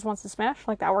and she just wants to smash.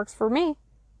 Like, that works for me.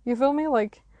 You feel me?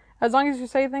 Like, as long as you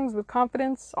say things with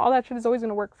confidence, all that shit is always going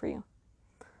to work for you.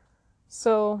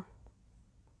 So,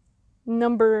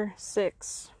 number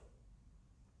 6.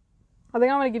 I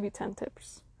think I'm going to give you 10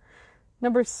 tips.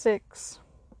 Number 6.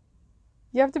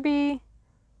 You have to be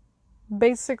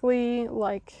basically,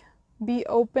 like, be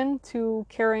open to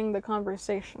carrying the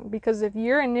conversation. Because if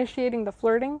you're initiating the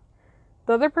flirting,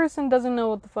 the other person doesn't know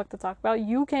what the fuck to talk about.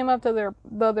 You came up to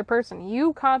the other person.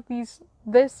 You caught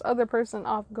this other person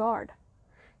off guard.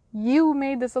 You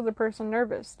made this other person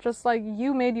nervous, just like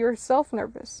you made yourself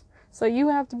nervous. So you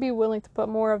have to be willing to put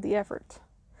more of the effort.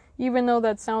 Even though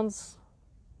that sounds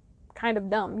kind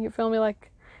of dumb. You feel me?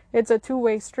 Like, it's a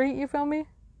two-way street, you feel me?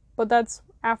 But that's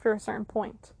after a certain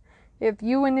point. If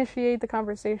you initiate the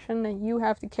conversation, then you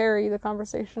have to carry the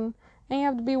conversation. And you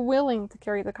have to be willing to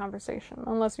carry the conversation.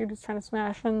 Unless you're just trying to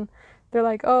smash and they're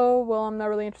like, oh, well, I'm not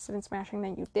really interested in smashing,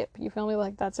 then you dip. You feel me?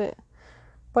 Like, that's it.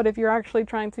 But if you're actually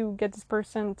trying to get this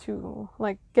person to,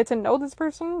 like, get to know this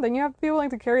person, then you have to be willing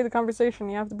to carry the conversation.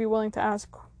 You have to be willing to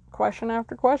ask question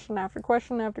after question after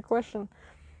question after question.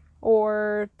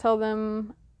 Or tell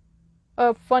them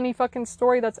a funny fucking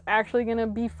story that's actually gonna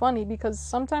be funny. Because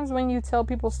sometimes when you tell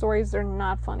people stories, they're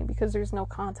not funny because there's no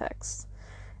context.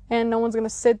 And no one's going to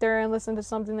sit there and listen to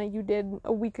something that you did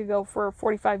a week ago for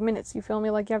 45 minutes. You feel me?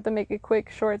 Like, you have to make it quick,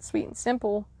 short, sweet, and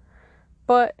simple.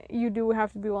 But you do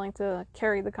have to be willing to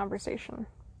carry the conversation.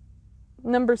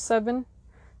 Number 7.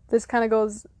 This kind of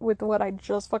goes with what I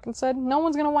just fucking said. No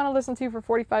one's going to want to listen to you for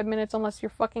 45 minutes unless you're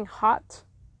fucking hot.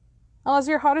 Unless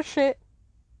you're hot as shit.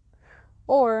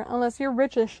 Or unless you're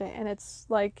rich as shit. And it's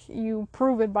like, you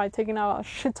prove it by taking out a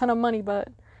shit ton of money, but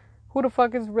who the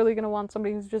fuck is really going to want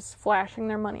somebody who's just flashing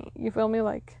their money? You feel me?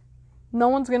 Like, no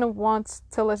one's going to want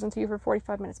to listen to you for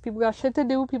 45 minutes. People got shit to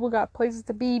do. People got places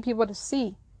to be. People to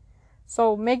see.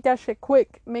 So make that shit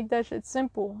quick. Make that shit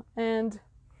simple. And,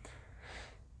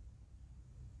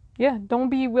 yeah, don't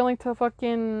be willing to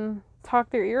fucking talk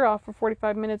their ear off for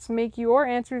 45 minutes. Make your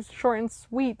answers short and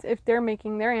sweet if they're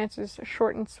making their answers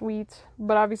short and sweet.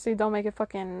 But obviously don't make it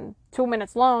fucking 2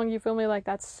 minutes long. You feel me? Like,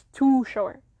 that's too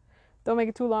short. Don't make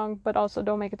it too long, but also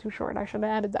don't make it too short. I should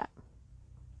have added that.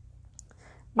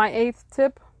 My eighth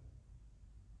tip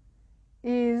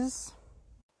is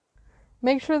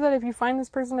make sure that if you find this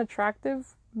person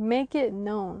attractive, make it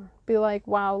known. Be like,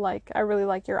 wow, like, I really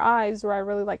like your eyes, or I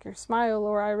really like your smile,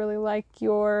 or I really like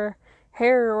your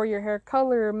hair or your hair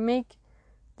color. Make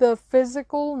the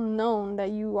physical known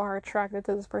that you are attracted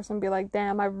to this person. Be like,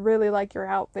 damn, I really like your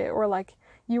outfit, or like,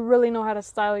 you really know how to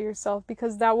style yourself,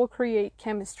 because that will create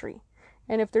chemistry.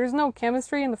 And if there's no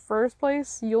chemistry in the first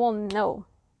place, you'll know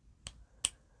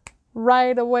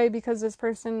right away, because this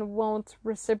person won't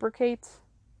reciprocate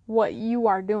what you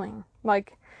are doing.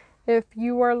 Like, if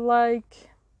you are like,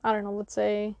 I don't know, let's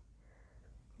say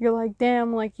you're like,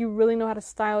 damn, like, you really know how to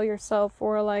style yourself,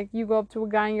 or like, you go up to a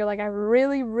guy and you're like, I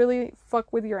really, really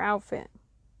fuck with your outfit,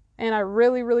 and I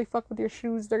really, really fuck with your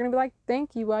shoes. They're gonna be like,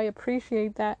 thank you, I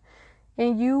appreciate that.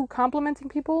 And you complimenting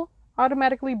people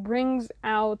automatically brings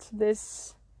out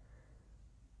this,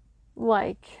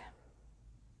 like,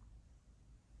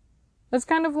 it's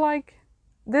kind of like,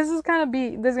 this is gonna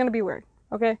be weird,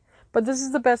 okay? But this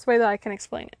is the best way that I can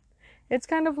explain it. It's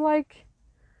kind of like,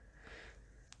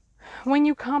 when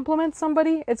you compliment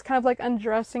somebody, it's kind of like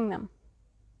undressing them.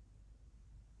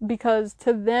 Because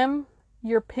to them,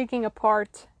 you're picking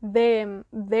apart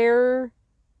their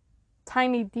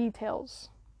tiny details.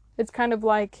 It's kind of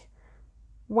like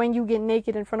when you get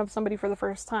naked in front of somebody for the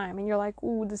first time, and you're like,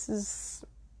 ooh, this is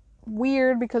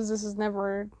weird because this has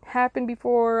never happened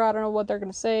before. I don't know what they're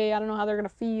gonna say. I don't know how they're gonna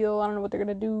feel. I don't know what they're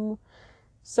gonna do.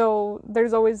 So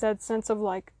there's always that sense of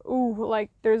like, ooh, like,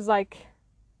 there's like,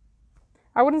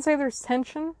 I wouldn't say there's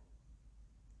tension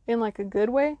in like a good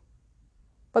way,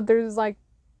 but there's like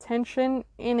tension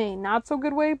in a not so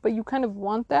good way, but you kind of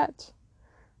want that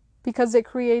because it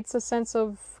creates a sense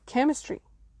of chemistry,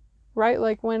 right?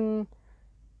 Like when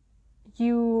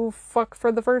you fuck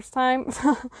for the first time,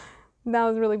 that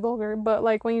was really vulgar, but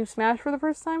like when you smash for the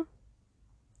first time,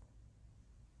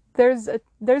 there's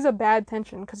a bad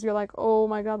tension because you're like, oh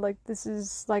my god, like, this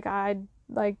is like, I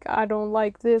don't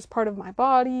like this part of my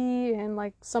body, and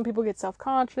like, some people get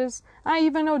self-conscious. I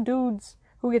even know dudes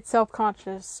who get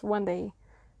self-conscious when they,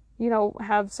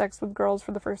 have sex with girls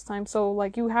for the first time. So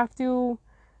like, you have to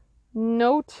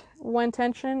note when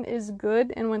tension is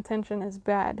good and when tension is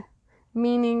bad,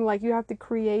 meaning like, you have to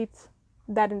create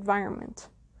that environment,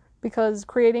 because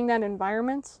creating that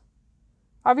environment,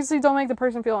 obviously don't make the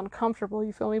person feel uncomfortable,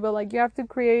 you feel me, but like, you have to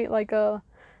create like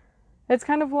it's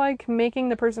kind of like making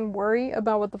the person worry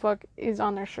about what the fuck is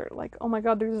on their shirt. Like, oh my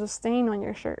god, there's a stain on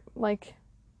your shirt. Like,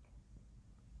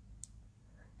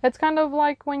 it's kind of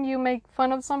like when you make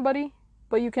fun of somebody,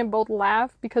 but you can both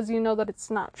laugh because you know that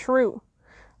it's not true.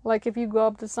 Like, if you go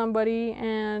up to somebody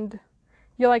and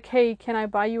you're like, hey, can I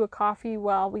buy you a coffee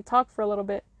while we talk for a little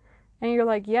bit? And you're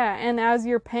like, yeah. And as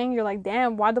you're paying, you're like,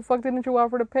 damn, why the fuck didn't you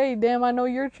offer to pay? Damn, I know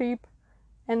you're cheap.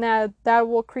 And that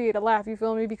will create a laugh, you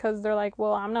feel me? Because they're like,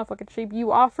 well, I'm not fucking cheap.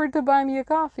 You offered to buy me a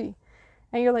coffee.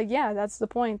 And you're like, yeah, that's the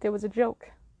point. It was a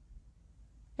joke.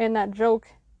 And that joke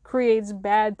creates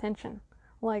bad tension.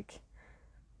 Like,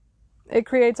 it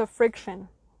creates a friction,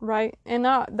 right? And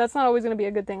that's not always going to be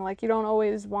a good thing. Like, you don't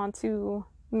always want to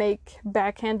make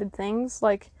backhanded things.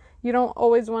 Like, you don't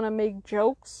always want to make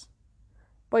jokes,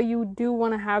 but you do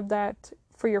want to have that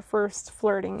for your first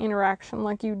flirting interaction.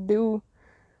 Like, you do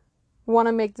want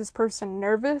to make this person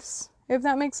nervous, if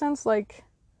that makes sense. Like,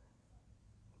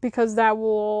 because that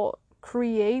will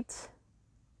create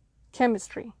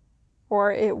chemistry,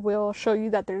 or it will show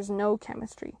you that there's no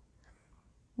chemistry.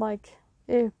 Like,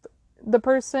 if the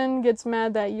person gets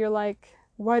mad that you're like,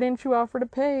 why didn't you offer to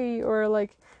pay? Or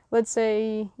like, let's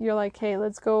say you're like, hey,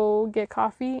 let's go get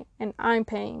coffee and I'm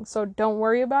paying, so don't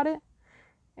worry about it.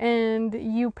 And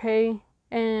you pay,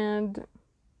 and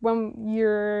when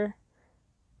you're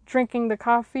drinking the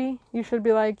coffee, you should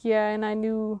be like, yeah, and I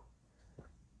knew,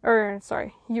 or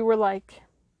sorry, you were like,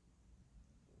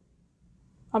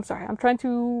 I'm sorry, I'm trying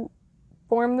to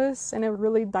form this in a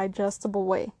really digestible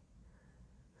way.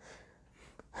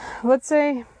 Let's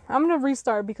say, I'm gonna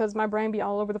restart because my brain be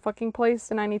all over the fucking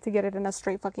place and I need to get it in a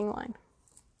straight fucking line.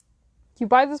 You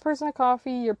buy this person a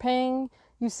coffee, you're paying,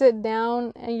 you sit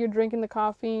down and you're drinking the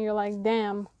coffee and you're like,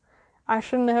 damn, I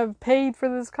shouldn't have paid for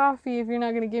this coffee if you're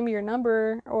not gonna give me your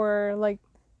number, or like,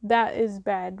 that is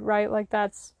bad, right? Like,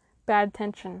 that's bad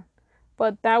tension.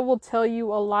 But that will tell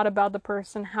you a lot about the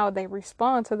person, how they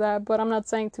respond to that. But I'm not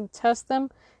saying to test them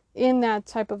in that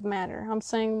type of manner. I'm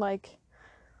saying, like,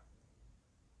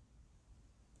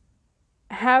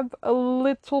 have a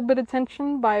little bit of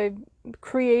tension by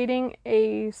creating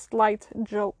a slight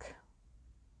joke.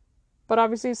 But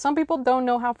obviously, some people don't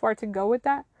know how far to go with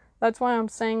that. That's why I'm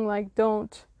saying, like,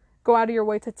 don't go out of your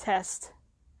way to test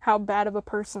how bad of a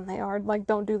person they are. Like,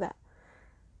 don't do that.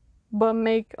 But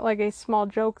make like a small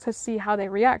joke to see how they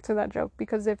react to that joke.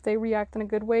 Because if they react in a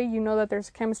good way, you know that there's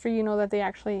chemistry, you know that they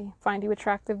actually find you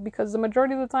attractive. Because the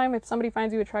majority of the time, if somebody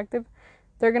finds you attractive,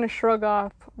 they're going to shrug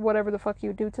off whatever the fuck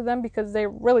you do to them because they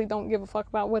really don't give a fuck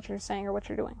about what you're saying or what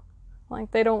you're doing.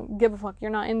 Like, they don't give a fuck. You're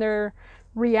not in their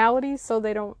reality, so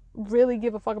they don't really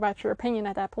give a fuck about your opinion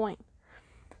at that point.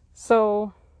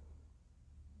 So,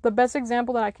 the best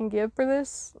example that I can give for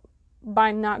this,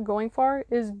 by not going far,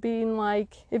 is being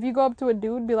like, if you go up to a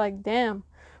dude, be like, damn,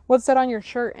 what's that on your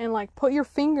shirt? And like, put your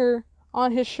finger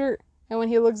on his shirt. And when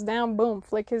he looks down, boom,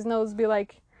 flick his nose, be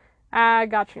like, I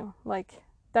got you. Like,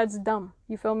 that's dumb.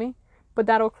 You feel me? But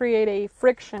that'll create a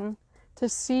friction to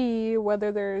see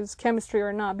whether there's chemistry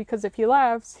or not. Because if he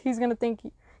laughs, he's going to think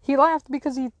he laughed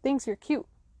because he thinks you're cute.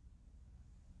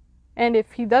 And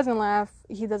if he doesn't laugh,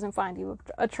 he doesn't find you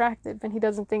attractive. And he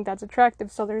doesn't think that's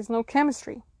attractive. So there's no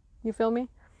chemistry. You feel me?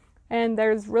 And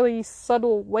there's really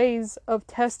subtle ways of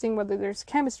testing whether there's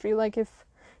chemistry. Like if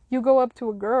you go up to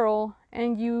a girl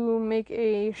and you make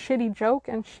a shitty joke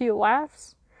and she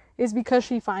laughs, it's because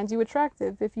she finds you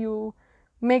attractive. If you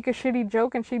make a shitty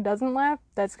joke and she doesn't laugh,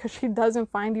 that's because she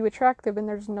doesn't find you attractive and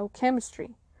there's no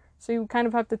chemistry. So you kind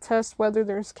of have to test whether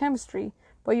there's chemistry,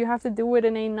 but you have to do it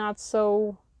in a not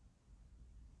so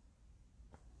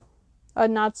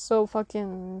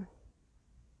fucking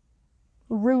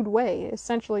rude way,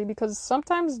 essentially, because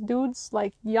sometimes dudes,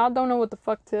 like, y'all don't know what the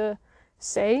fuck to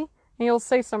say, and you'll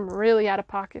say some really out of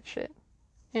pocket shit,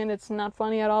 and it's not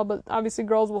funny at all, but obviously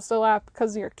girls will still laugh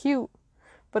because you're cute.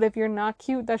 But if you're not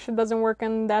cute, that shit doesn't work,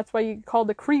 and that's why you get called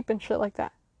a creep and shit like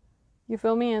that. You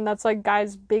feel me? And that's like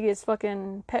guys' biggest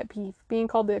fucking pet peeve, being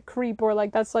called a creep, or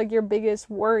like that's like your biggest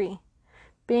worry,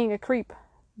 being a creep.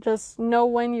 Just know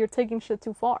when you're taking shit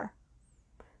too far.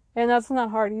 And that's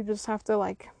not hard. You just have to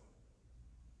like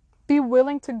be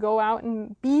willing to go out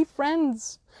and be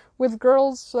friends with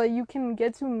girls so that you can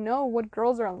get to know what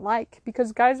girls are like.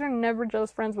 Because guys are never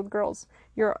just friends with girls.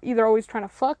 You're either always trying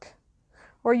to fuck,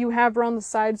 or you have her on the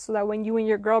side so that when you and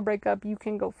your girl break up, you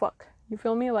can go fuck. You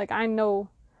feel me? Like, I know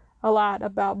a lot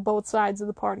about both sides of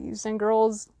the parties. And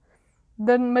girls,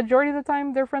 the majority of the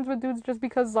time, they're friends with dudes just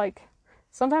because, like,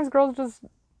 sometimes girls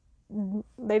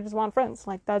they just want friends.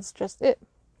 Like, that's just it.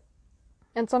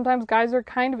 And sometimes guys are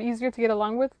kind of easier to get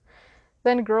along with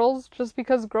than girls, just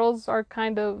because girls are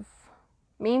kind of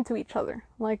mean to each other.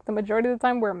 Like, the majority of the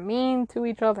time, we're mean to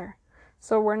each other.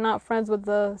 So we're not friends with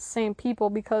the same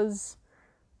people because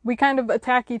we kind of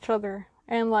attack each other.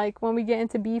 And, like, when we get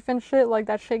into beef and shit, like,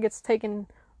 that shit gets taken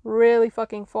really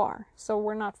fucking far. So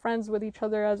we're not friends with each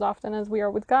other as often as we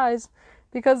are with guys.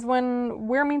 Because when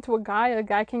we're mean to a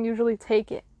guy can usually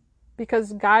take it.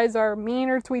 Because guys are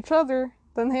meaner to each other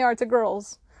than they are to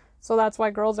girls. So that's why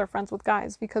girls are friends with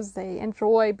guys, because they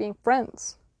enjoy being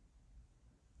friends.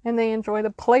 And they enjoy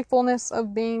the playfulness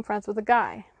of being friends with a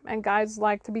guy. And guys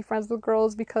like to be friends with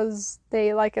girls because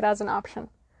they like it as an option.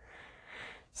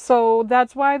 So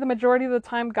that's why the majority of the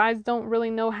time guys don't really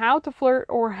know how to flirt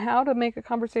or how to make a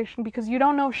conversation, because you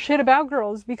don't know shit about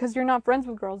girls because you're not friends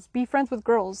with girls. Be friends with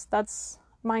girls. That's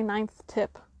my 9th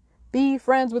tip. Be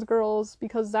friends with girls,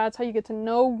 because that's how you get to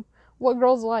know what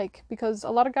girls like. Because a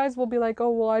lot of guys will be like,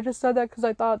 oh, well, I just said that because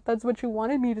I thought that's what you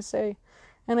wanted me to say.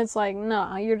 And it's like,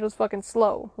 nah, you're just fucking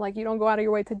slow. Like, you don't go out of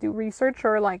your way to do research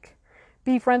or, like,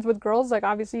 be friends with girls. Like,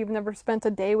 obviously, you've never spent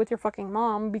a day with your fucking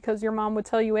mom because your mom would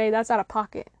tell you, hey, that's out of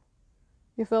pocket.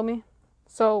 You feel me?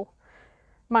 So,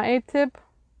 my 8th tip,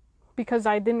 because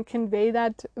I didn't convey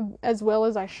that as well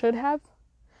as I should have,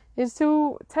 is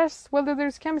to test whether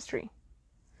there's chemistry.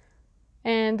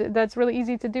 And that's really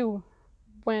easy to do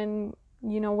when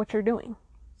you know what you're doing.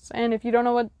 And if you don't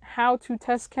know how to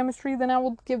test chemistry, then I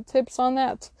will give tips on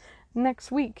that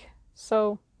next week.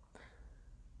 So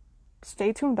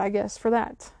stay tuned, I guess, for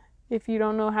that. If you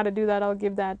don't know how to do that, I'll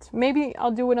give that. Maybe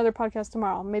I'll do another podcast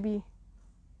tomorrow. Maybe,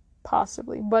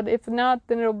 possibly. But if not,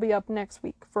 then it'll be up next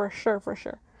week. For sure.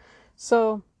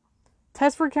 So,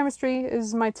 test for chemistry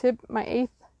is my tip, my 8th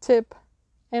tip,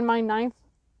 and my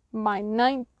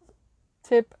ninth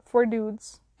tip for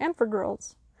dudes and for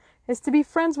girls is to be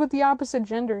friends with the opposite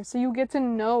gender, so you get to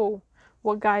know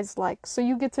what guys like, so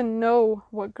you get to know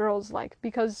what girls like,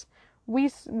 because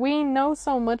we know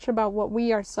so much about what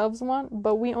we ourselves want,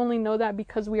 but we only know that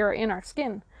because we are in our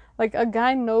skin. Like, a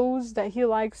guy knows that he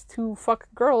likes to fuck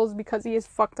girls because he has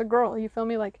fucked a girl, you feel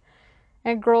me? Like,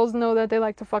 and girls know that they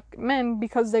like to fuck men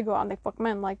because they go out and they fuck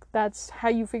men. Like, that's how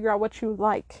you figure out what you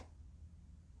like,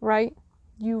 right?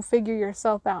 You figure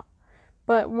yourself out.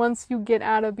 But once you get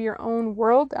out of your own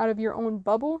world, out of your own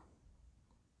bubble,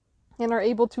 and are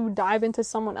able to dive into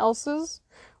someone else's,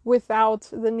 without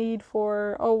the need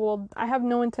for, oh, well, I have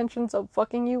no intentions of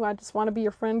fucking you. I just want to be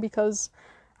your friend because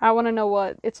I want to know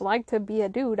what it's like to be a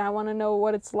dude. I want to know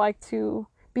what it's like to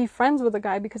be friends with a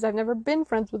guy because I've never been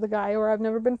friends with a guy, or I've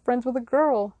never been friends with a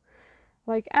girl.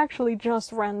 Like, actually just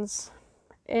friends.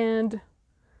 And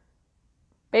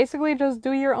basically just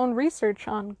do your own research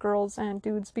on girls and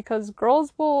dudes, because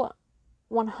girls will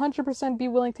 100% be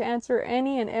willing to answer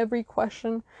any and every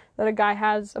question that a guy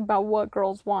has about what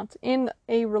girls want in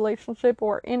a relationship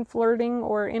or in flirting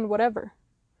or in whatever.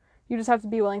 You just have to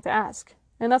be willing to ask.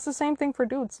 And that's the same thing for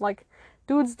dudes. Like,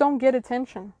 dudes don't get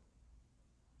attention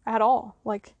at all.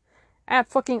 Like, at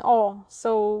fucking all.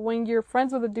 So when you're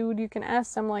friends with a dude, you can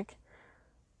ask them, like,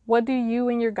 what do you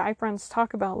and your guy friends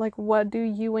talk about? Like, what do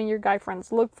you and your guy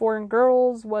friends look for in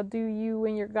girls? What do you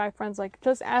and your guy friends like?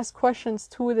 Just ask questions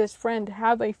to this friend.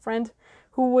 Have a friend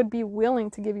who would be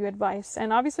willing to give you advice.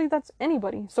 And obviously that's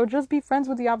anybody. So just be friends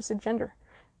with the opposite gender.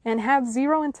 And have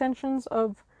zero intentions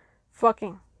of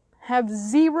fucking. Have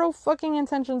zero fucking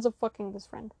intentions of fucking this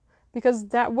friend. Because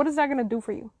what is that going to do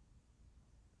for you?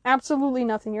 Absolutely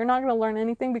nothing. You're not going to learn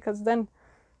anything, because then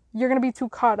you're going to be too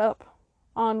caught up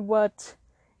on what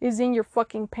is in your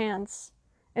fucking pants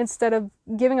instead of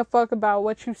giving a fuck about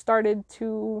what you started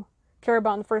to care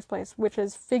about in the first place, which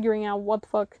is figuring out what the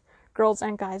fuck girls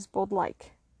and guys both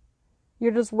like.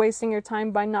 You're just wasting your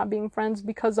time by not being friends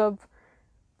because of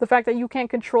the fact that you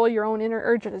can't control your own inner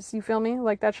urges. You feel me?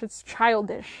 Like, that shit's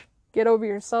childish. Get over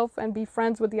yourself and be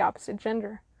friends with the opposite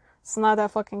gender. It's not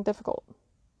that fucking difficult.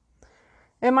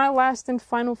 And my last and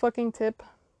final fucking tip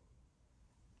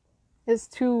is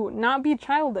to not be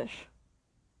childish.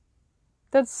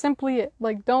 That's simply it.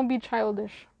 Like, don't be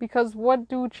childish. Because what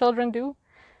do children do?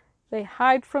 They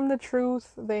hide from the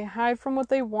truth. They hide from what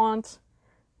they want.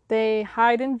 They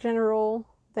hide in general.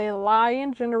 They lie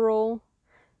in general.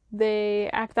 They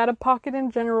act out of pocket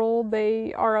in general.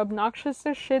 They are obnoxious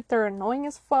as shit. They're annoying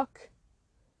as fuck.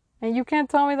 And you can't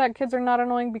tell me that kids are not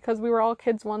annoying, because we were all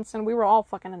kids once and we were all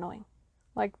fucking annoying.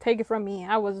 Like, take it from me.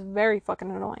 I was very fucking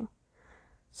annoying.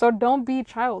 So don't be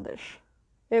childish.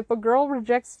 If a girl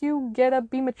rejects you,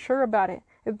 be mature about it.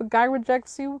 If a guy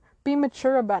rejects you, be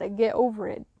mature about it. Get over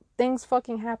it. Things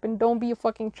fucking happen. Don't be a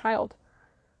fucking child.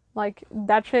 Like,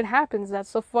 that shit happens.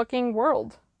 That's the fucking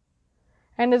world.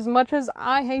 And as much as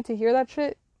I hate to hear that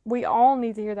shit, we all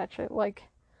need to hear that shit. Like,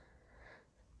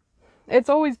 it's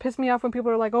always pissed me off when people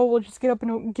are like, oh, well, just get up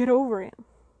and get over it.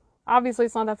 Obviously,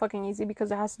 it's not that fucking easy,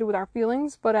 because it has to do with our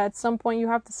feelings. But at some point, you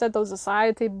have to set those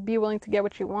aside to be willing to get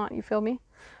what you want. You feel me?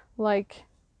 Like,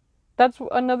 that's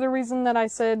another reason that I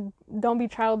said don't be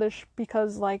childish,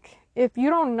 because, like, if you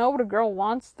don't know what a girl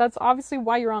wants, that's obviously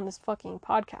why you're on this fucking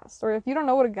podcast. Or if you don't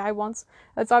know what a guy wants,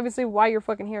 that's obviously why you're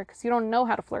fucking here, because you don't know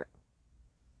how to flirt.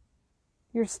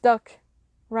 You're stuck,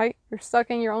 right? You're stuck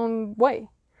in your own way.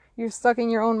 You're stuck in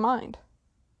your own mind.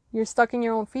 You're stuck in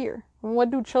your own fear. And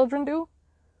what do children do?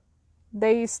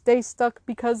 They stay stuck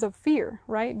because of fear,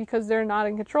 right? Because they're not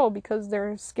in control, because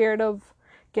they're scared of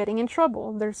getting in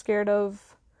trouble. They're scared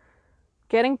of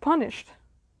getting punished.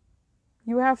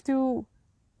 You have to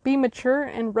be mature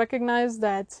and recognize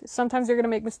that sometimes you're going to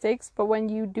make mistakes, but when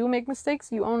you do make mistakes,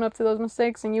 you own up to those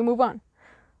mistakes and you move on.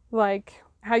 Like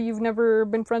how you've never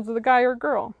been friends with a guy or a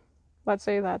girl. Let's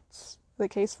say that's the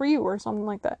case for you or something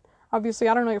like that. Obviously,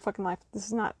 I don't know your fucking life. This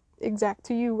is not exact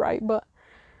to you, right? But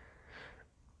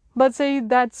let's say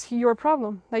that's your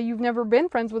problem, that you've never been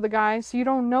friends with a guy, so you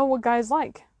don't know what guys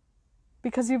like.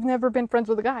 Because you've never been friends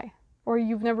with a guy. Or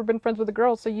you've never been friends with a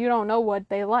girl, so you don't know what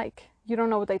they like. You don't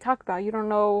know what they talk about. You don't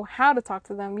know how to talk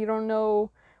to them. You don't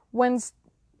know when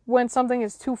something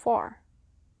is too far.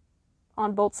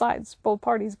 On both sides, both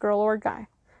parties, girl or guy.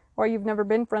 Or you've never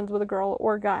been friends with a girl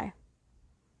or a guy.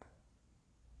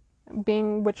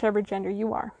 Being whichever gender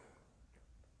you are.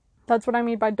 That's what I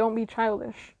mean by don't be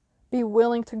childish. Be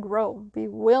willing to grow. Be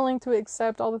willing to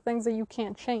accept all the things that you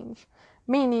can't change.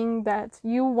 Meaning that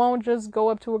you won't just go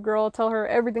up to a girl, tell her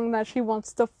everything that she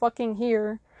wants to fucking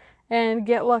hear, and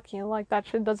get lucky. Like, that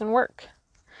shit doesn't work.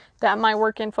 That might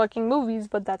work in fucking movies,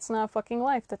 but that's not fucking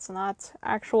life. That's not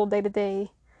actual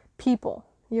day-to-day people.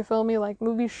 You feel me? Like,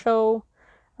 movies show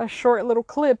a short little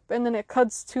clip, and then it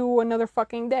cuts to another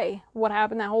fucking day. What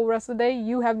happened that whole rest of the day,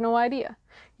 you have no idea.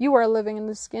 You are living in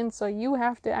the skin, so you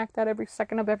have to act out every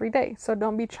second of every day. So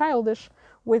don't be childish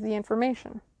with the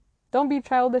information. Don't be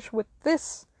childish with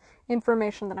this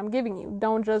information that I'm giving you.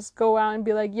 Don't just go out and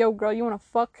be like, yo, girl, you want to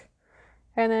fuck?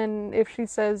 And then if she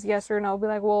says yes or no, be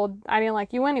like, well, I didn't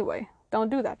like you anyway. Don't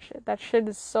do that shit. That shit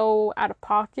is so out of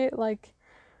pocket. Like,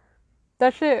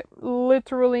 that shit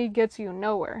literally gets you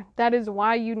nowhere. That is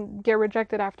why you get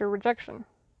rejected after rejection.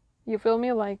 You feel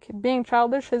me? Like, being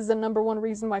childish is the number one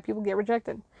reason why people get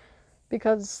rejected.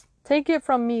 Because, take it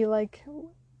from me, like,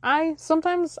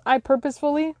 sometimes I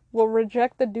purposefully will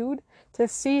reject the dude to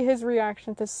see his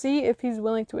reaction, to see if he's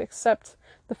willing to accept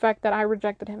the fact that I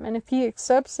rejected him. And if he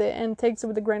accepts it and takes it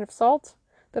with a grain of salt,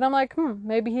 then I'm like,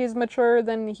 maybe he is mature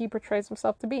than he portrays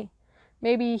himself to be.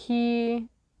 Maybe he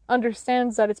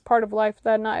understands that it's part of life,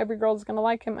 that not every girl is going to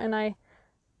like him, and I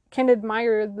can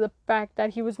admire the fact that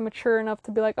he was mature enough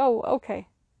to be like, oh, okay,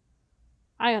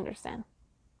 I understand.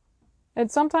 And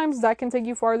sometimes that can take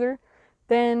you farther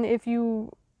than if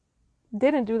you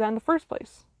didn't do that in the first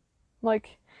place.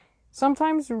 Like,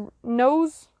 sometimes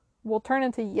no's will turn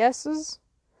into yeses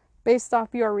based off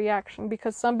your reaction,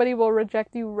 because somebody will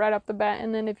reject you right off the bat,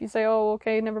 and then if you say, oh,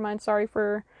 okay, never mind, sorry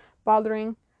for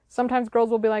bothering, sometimes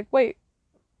girls will be like, wait,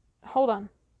 hold on,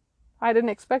 I didn't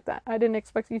expect that. I didn't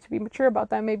expect you to be mature about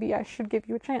that. Maybe I should give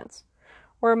you a chance.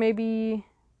 Or maybe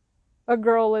a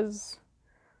girl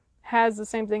has the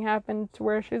same thing happen to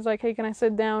where she's like, hey, can I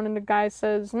sit down? And the guy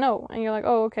says no. And you're like,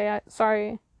 oh, okay,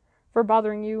 sorry for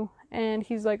bothering you. And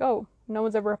he's like, oh, no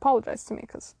one's ever apologized to me,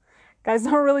 because guys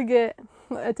don't really get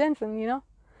attention, you know?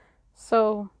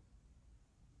 So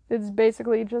it's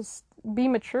basically just be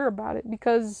mature about it,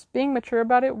 because being mature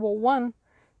about it will, one,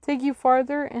 take you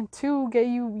farther, and two, get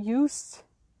you used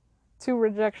to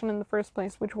rejection in the first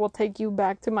place, which will take you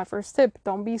back to my first tip.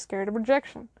 Don't be scared of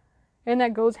rejection. And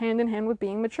that goes hand in hand with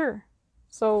being mature.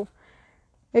 So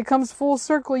it comes full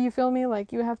circle, you feel me?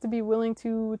 Like, you have to be willing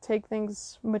to take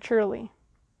things maturely.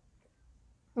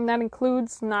 And that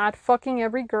includes not fucking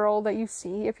every girl that you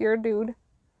see if you're a dude.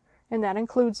 And that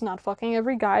includes not fucking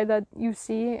every guy that you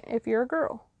see if you're a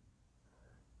girl.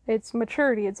 It's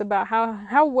maturity. It's about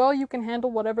how well you can handle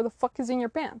whatever the fuck is in your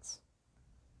pants.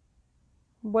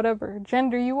 Whatever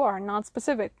gender you are,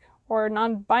 non-specific or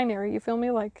non-binary, you feel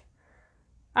me? Like,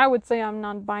 I would say I'm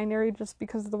non-binary just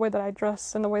because of the way that I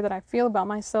dress and the way that I feel about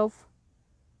myself.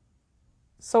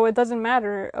 So it doesn't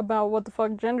matter about what the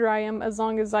fuck gender I am, as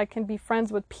long as I can be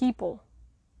friends with people.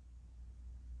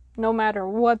 No matter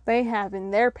what they have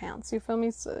in their pants, you feel me?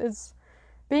 So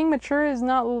being mature is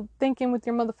not thinking with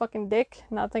your motherfucking dick,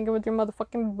 not thinking with your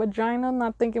motherfucking vagina,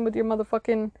 not thinking with your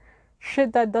motherfucking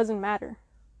shit that doesn't matter.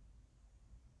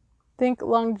 Think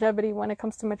longevity when it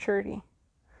comes to maturity.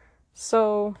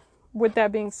 So, with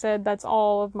that being said, that's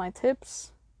all of my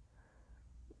tips.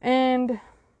 And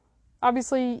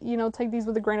obviously, take these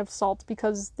with a grain of salt,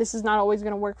 because this is not always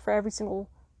going to work for every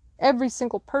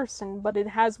single person, but it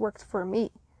has worked for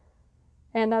me.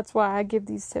 And that's why I give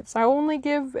these tips. I only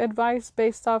give advice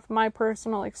based off my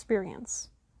personal experience.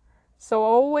 So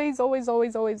always, always,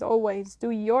 always, always, always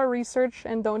do your research,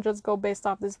 and don't just go based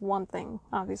off this one thing,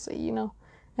 obviously,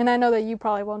 And I know that you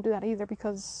probably won't do that either,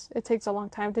 because it takes a long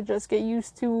time to just get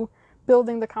used to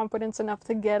building the confidence enough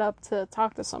to get up to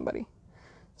talk to somebody.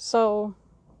 So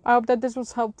I hope that this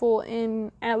was helpful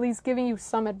in at least giving you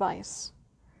some advice.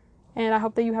 And I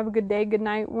hope that you have a good day, good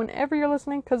night, whenever you're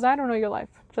listening, because I don't know your life.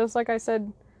 Just like I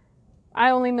said,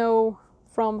 I only know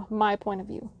from my point of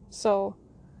view. So,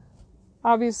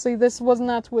 obviously, this was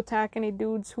not to attack any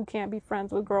dudes who can't be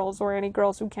friends with girls, or any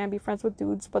girls who can't be friends with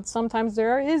dudes, but sometimes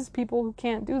there is people who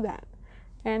can't do that.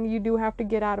 And you do have to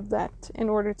get out of that in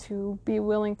order to be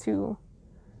willing to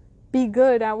be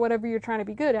good at whatever you're trying to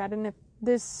be good at. And if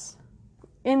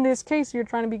in this case, you're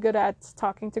trying to be good at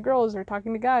talking to girls or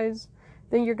talking to guys,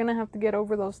 then you're gonna have to get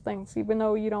over those things, even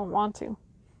though you don't want to.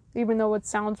 Even though it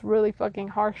sounds really fucking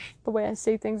harsh, the way I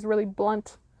say things, really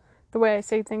blunt, the way I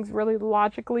say things really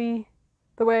logically,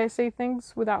 the way I say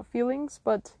things without feelings,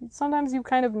 but sometimes you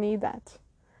kind of need that.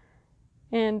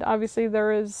 And obviously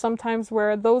there is sometimes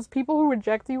where those people who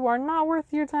reject you are not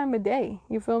worth your time of day.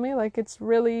 You feel me? Like, it's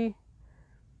really,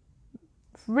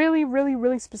 really, really,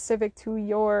 really specific to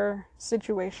your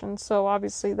situation. So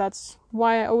obviously that's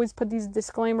why I always put these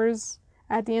disclaimers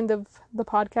at the end of the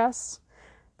podcasts,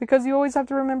 because you always have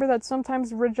to remember that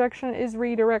sometimes rejection is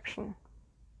redirection.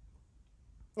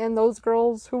 And those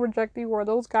girls who reject you, or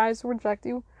those guys who reject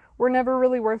you, were never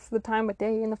really worth the time of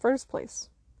day in the first place.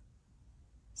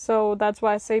 So that's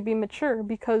why I say be mature,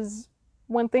 because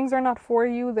when things are not for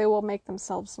you, they will make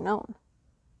themselves known.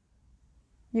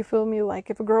 You feel me? Like,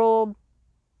 if a girl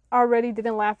already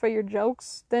didn't laugh at your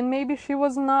jokes, then maybe she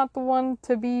was not the one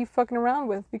to be fucking around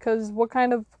with, because what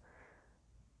kind of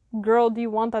girl do you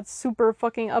want that's super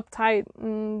fucking uptight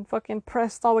and fucking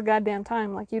pressed all the goddamn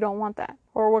time? Like, you don't want that.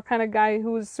 Or what kind of guy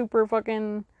who is super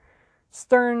fucking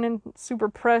stern and super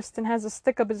pressed and has a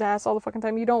stick up his ass all the fucking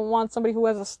time? You don't want somebody who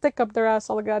has a stick up their ass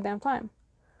all the goddamn time.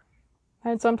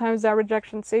 And sometimes that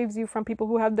rejection saves you from people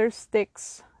who have their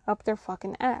sticks up their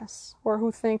fucking ass, or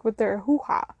who think with their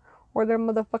hoo-ha, or their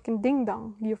motherfucking ding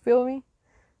dong. You feel me?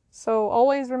 So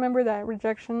always remember that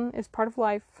rejection is part of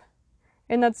life.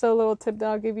 And that's a little tip that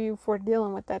I'll give you for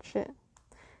dealing with that shit.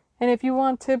 And if you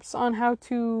want tips on how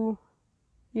to,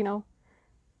 you know,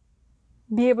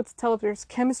 be able to tell if there's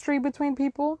chemistry between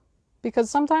people, because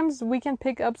sometimes we can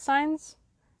pick up signs,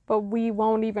 but we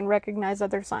won't even recognize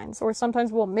other signs. Or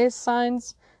sometimes we'll miss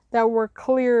signs that were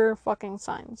clear fucking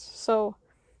signs. So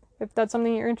if that's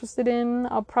something you're interested in,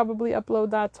 I'll probably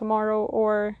upload that tomorrow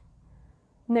or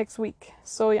next week.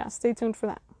 So yeah, stay tuned for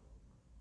that.